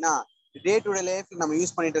எல்லாமே பாத்தீங்கன்னா டே டு டே லைஃப் நம்ம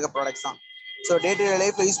யூஸ் பண்ணிட்டு இருக்க ப்ராடக்ட்ஸ் தான். ஸோ டே டு டே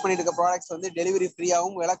லைஃப்ல யூஸ் பண்ணிட்டு இருக்க ப்ராடக்ட்ஸ் வந்து டெலிவரி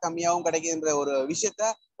ஃப்ரீயாகவும் விலை கம்மியாகவும் கிடைக்குன்ற ஒரு விஷயத்த,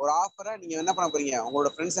 ஒரு ஆஃபரை நீங்க என்ன பண்ண போறீங்க, உங்களோட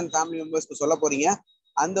ஃப்ரெண்ட்ஸ் அண்ட் ஃபேமிலி மெம்பர்ஸ்க்கு சொல்ல போறீங்க.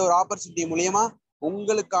 அந்த ஒரு ஆப்பர்ச்சுனிட்டி மூலியமா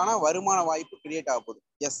உங்களுக்கான வருமான வாய்ப்பு கிரியேட் ஆக போகுது.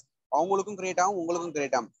 எஸ், அவங்களுக்கும் கிரியேட் ஆகும், உங்களுக்கும்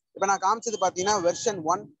கிரியேட் ஆகும். இப்ப நான் காமிச்சது பாத்தீங்கன்னா வெர்ஷன்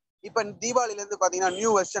 1. இப்ப தீபாவளில இருந்து பாத்தீங்கன்னா நியூ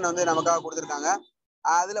வெர்ஷன் வந்து நமக்காக கொடுத்துருக்காங்க.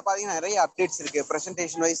 அதுல பாத்தீங்கன்னா நிறைய அப்டேட்ஸ் இருக்கு.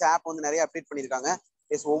 பிரசன்டேஷன் வைஸ் ஆப் வந்து நிறைய அப்டேட் பண்ணிருக்காங்க.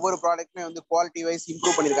 எஸ், ஒவ்வொரு ப்ராடக்ட்டுமே வந்து குவாலிட்டி வைஸ்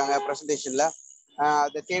இம்ப்ரூவ் பண்ணிருக்காங்க பிரசன்டேஷன்ல.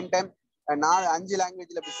 அட் த சேம் டைம் 5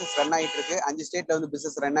 லாங்குவேஜ்ல பிசினஸ் ரன் ஆயிட்டு இருக்கு. 5 ஸ்டேட்ல வந்து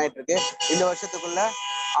பிசினஸ் ரன் ஆயிட்டு இருக்கு. இந்த வருஷத்துக்குள்ள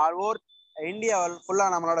ஆல் ஓவர் இந்தியா ஃபுல்லா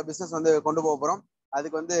நம்மளோட பிசினஸ் வந்து கொண்டு போக போறோம்.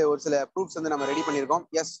 அதுக்கு வந்து ஒரு சில ப்ரூஃப்ஸ் வந்து நம்ம ரெடி பண்ணியிருக்கோம்.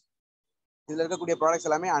 எஸ், இதுல இருக்கக்கூடிய ப்ராடக்ட்ஸ்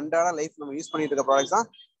எல்லாமே அன்றாட லைஃப் நம்ம யூஸ் பண்ணிட்டு இருக்க ப்ராடக்ட்ஸ் தான்.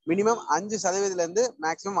 மினிமம் 5% இருந்து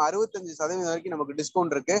மேக்ஸிமம் 65% வரைக்கும் நமக்கு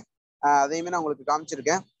டிஸ்கவுண்ட் இருக்கு. அதையுமே நான் உங்களுக்கு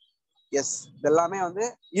காமிச்சிருக்கேன். எஸ், இதெல்லாமே வந்து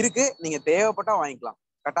இருக்கு. நீங்க தேவைப்பட்டா வாங்கிக்கலாம்,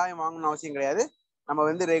 கட்டாயம் வாங்கணும்னு அவசியம் கிடையாது. நம்ம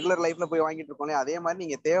வந்து ரெகுலர் லைஃப்ல போய் வாங்கிட்டு இருக்கோம் இல்லையா, அதே மாதிரி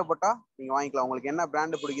நீங்க தேவைப்பட்டா நீங்க வாங்கிக்கலாம். உங்களுக்கு என்ன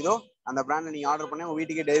பிராண்ட் பிடிக்குதோ அந்த பிராண்டை நீங்க ஆர்டர் பண்ணி உங்க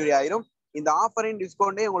வீட்டுக்கே டெலிவரி ஆயிரும். இந்த ஆஃபரின்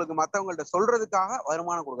டிஸ்கவுண்டே உங்களுக்கு மற்றவங்கள்ட்ட சொல்றதுக்காக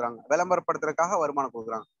வருமானம் கொடுக்குறாங்க, விளம்பரப்படுத்துறதுக்காக வருமானம்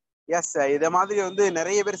கொடுக்குறாங்க. எஸ், இதை மாதிரி வந்து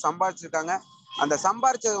நிறைய பேர் சம்பாதிச்சிருக்காங்க. அந்த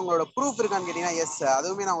சம்பாரிச்சது உங்களோட ப்ரூஃப் இருக்கான்னு கேட்டீங்கன்னா எஸ்,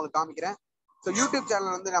 அதுவுமே நான் உங்களுக்கு காமிக்கிறேன். ஸோ யூடியூப்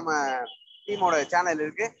சேனல் வந்து நம்ம டீமோட சேனல்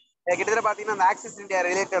இருக்கு. கிட்டத்தட்ட பாத்தீங்கன்னா இந்த ஆக்சிஸ் இந்தியா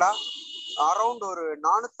ரிலேட்டடா அரௌண்ட் ஒரு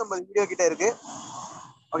 450 வீடியோ கிட்ட இருக்கு.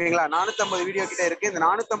 ஓகேங்களா, 450 வீடியோ கிட்ட இருக்கு. இந்த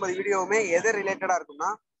 450 வீடியோவுமே எதை ரிலேட்டடா இருக்கும்னா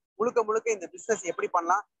முழுக்க முழுக்க இந்த பிசினஸ் எப்படி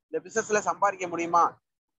பண்ணலாம், இந்த பிசினஸ்ல சம்பாதிக்க முடியுமா,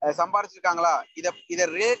 சம்பாதிச்சிருக்காங்களா, இதை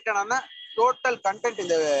ரிலேட்டடான டோட்டல் கண்டென்ட்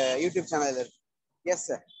இந்த யூடியூப் சேனல்ல இருக்கு. எஸ்,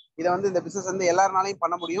 இதை வந்து இந்த பிசினஸ் வந்து எல்லாருனாலையும்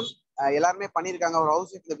பண்ண முடியும். எல்லாருமே பண்ணியிருக்காங்க. ஒரு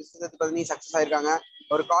ஹவுஸ் ஒய்ஃப் இந்த பிசினஸ் எடுத்து பண்ணி சக்சஸ் ஆயிருக்காங்க.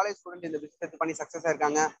 ஒரு காலேஜ் ஸ்டூடெண்ட் இந்த பிசினஸ் எடுத்து பண்ணி சக்சஸ்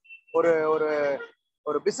ஆயிருக்காங்க. ஒரு ஒரு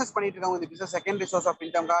ஒரு பிசினஸ் பண்ணிட்டு இருக்கவங்க இந்த பிசினஸ் செகண்டரி சோர்ஸ் ஆஃப்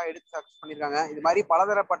இன்கம்காக எடுத்து சக்சஸ் பண்ணிருக்காங்க. இது மாதிரி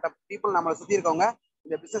பலதரப்பட்ட பீப்புள் நம்மளை சுத்தி இருக்கவங்க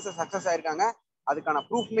இந்த பிசினஸ் சக்சஸ் ஆயிருக்காங்க. அதுக்கான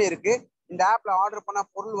ப்ரூஃப்மே இருக்கு. இந்த ஆப்ல ஆர்டர் பண்ணா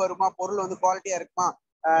பொருள் வருமா, பொருள் வந்து குவாலிட்டியா இருக்குமா,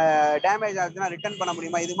 டேமேஜ் ஆச்சுன்னா ரிட்டர்ன் பண்ண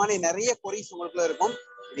முடியுமா, இது மாதிரி நிறைய கொரிஸ் உங்களுக்குள்ள இருக்கும்.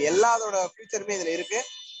 இது எல்லாத்தோட ஃபியூச்சருமே இதுல இருக்கு.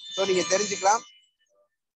 ஸோ நீங்க தெரிஞ்சுக்கலாம்.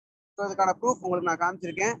 ஸோ இதுக்கான ப்ரூஃப் உங்களுக்கு நான்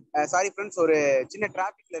காமிச்சிருக்கேன். சாரி ஃப்ரெண்ட்ஸ், ஒரு சின்ன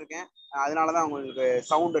டிராஃபிக்ல இருக்கேன், அதனாலதான் உங்களுக்கு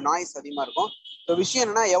சவுண்டு நாய்ஸ் அதிகமா இருக்கும். ஸோ விஷயம்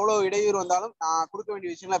என்னன்னா, எவ்வளவு இடையூறு வந்தாலும் நான் கொடுக்க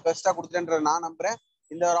வேண்டிய விஷயங்களை பெஸ்ட்டா கொடுத்துட்டேன்றத நான் நம்புறேன்.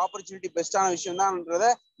 இந்த ஒரு ஆப்பர்ச்சுனிட்டி பெஸ்ட்டான விஷயம் தான்ன்றத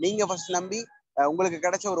நீங்க ஃபர்ஸ்ட் நம்பி உங்களுக்கு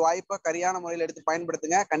கிடைச்ச ஒரு வாய்ப்பை சரியான முறையில் எடுத்து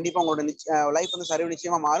பயன்படுத்துங்க. கண்டிப்பா உங்களோட லைஃப் வந்து சரிவு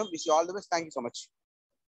நிச்சயமா மாறும். Wish you all the best. Thank you so much.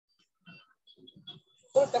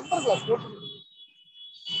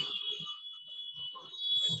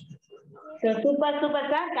 Super super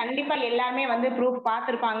sir. கண்டிப்பா எல்லாமே வந்து ப்ரூஃப்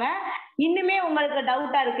பார்த்துருப்பாங்க. இன்னுமே உங்களுக்கு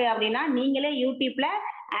டவுட்டா இருக்கு அப்படின்னா நீங்களே யூடியூப்ல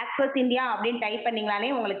ஆக்சஸ் இந்தியா அப்படின்னு டைப் பண்ணீங்களாலே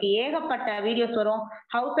உங்களுக்கு ஏகப்பட்ட வீடியோஸ் வரும்.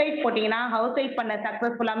 ஹவுஸ் ஒய்ஃப் போட்டீங்கன்னா ஹவுஸ் ஒய்ஃப் பண்ண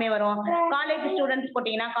சக்சஸ்ஃபுல்லாமே வரும். காலேஜ் ஸ்டூடெண்ட்ஸ்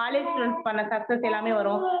போட்டீங்கன்னா காலேஜ் ஸ்டூடெண்ட்ஸ் பண்ண சக்சஸ் எல்லாமே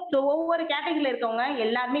வரும். ஸோ ஒவ்வொரு கேட்டகரியில இருக்கவங்க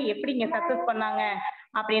எல்லாருமே எப்படி இங்க சக்சஸ் பண்ணாங்க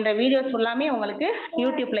அப்படின்ற வீடியோஸ் ஃபுல்லாமே உங்களுக்கு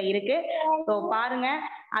யூடியூப்ல இருக்கு. ஸோ பாருங்க.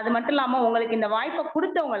 அது மட்டும் இல்லாம உங்களுக்கு இந்த வாய்ப்பை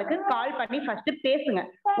கொடுத்தவங்களுக்கு கால் பண்ணி ஃபர்ஸ்ட் பேசுங்க.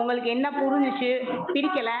 உங்களுக்கு என்ன புரிஞ்சிச்சு,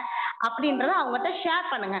 பிடிக்கல அப்படின்றத அவங்ககிட்ட ஷேர்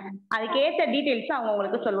பண்ணுங்க. அதுக்கேற்ற டீட்டெயில்ஸ் அவங்க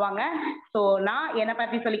உங்களுக்கு சொல்லுவாங்க. ஸோ நான் என்னை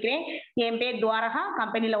பத்தி சொல்லிக்கிறேன். என் பேர் துவாரகா.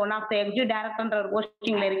 கம்பெனில ஒன் ஆஃப் த எக்ஸிக்யூட்டிவ் டைரக்டர்ன்ற ஒரு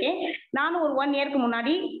போஸ்டிங்ல இருக்கேன். நானும் ஒரு 1 இயருக்கு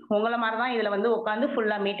முன்னாடி உங்களை மாதிரி தான் இதுல வந்து உட்காந்து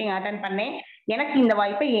ஃபுல்லா மீட்டிங் அட்டென்ட் பண்ணேன். எனக்கு இந்த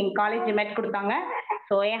வாய்ப்பை என் காலேஜ் மேட் கொடுத்தாங்க.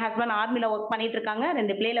 ஸோ என் ஹஸ்பண்ட் ஆர்மில ஒர்க் பண்ணிட்டு இருக்காங்க.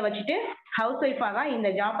 2 பிள்ளைகளை வச்சுட்டு ஹவுஸ் ஒய்ஃபா தான் இந்த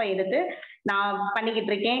ஜாப்பை எடுத்து நான்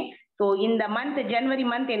பண்ணிக்கிட்டு இருக்கேன். ஸோ இந்த மந்த் ஜனவரி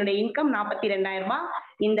மந்த் என்னுடைய இன்கம் 42,000 ரூபாய்.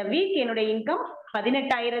 இந்த வீக் என்னுடைய இன்கம்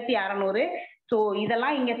 18,600. ஸோ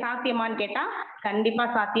இதெல்லாம் இங்க சாத்தியமான்னு கேட்டா கண்டிப்பா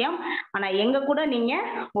சாத்தியம். ஆனா எங்க கூட நீங்க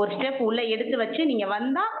ஒரு ஸ்டெப் உள்ள எடுத்து வச்சு நீங்க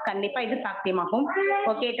வந்தா கண்டிப்பா இது சாத்தியமாகும்.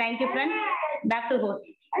 Okay, thank you friends. Back to host.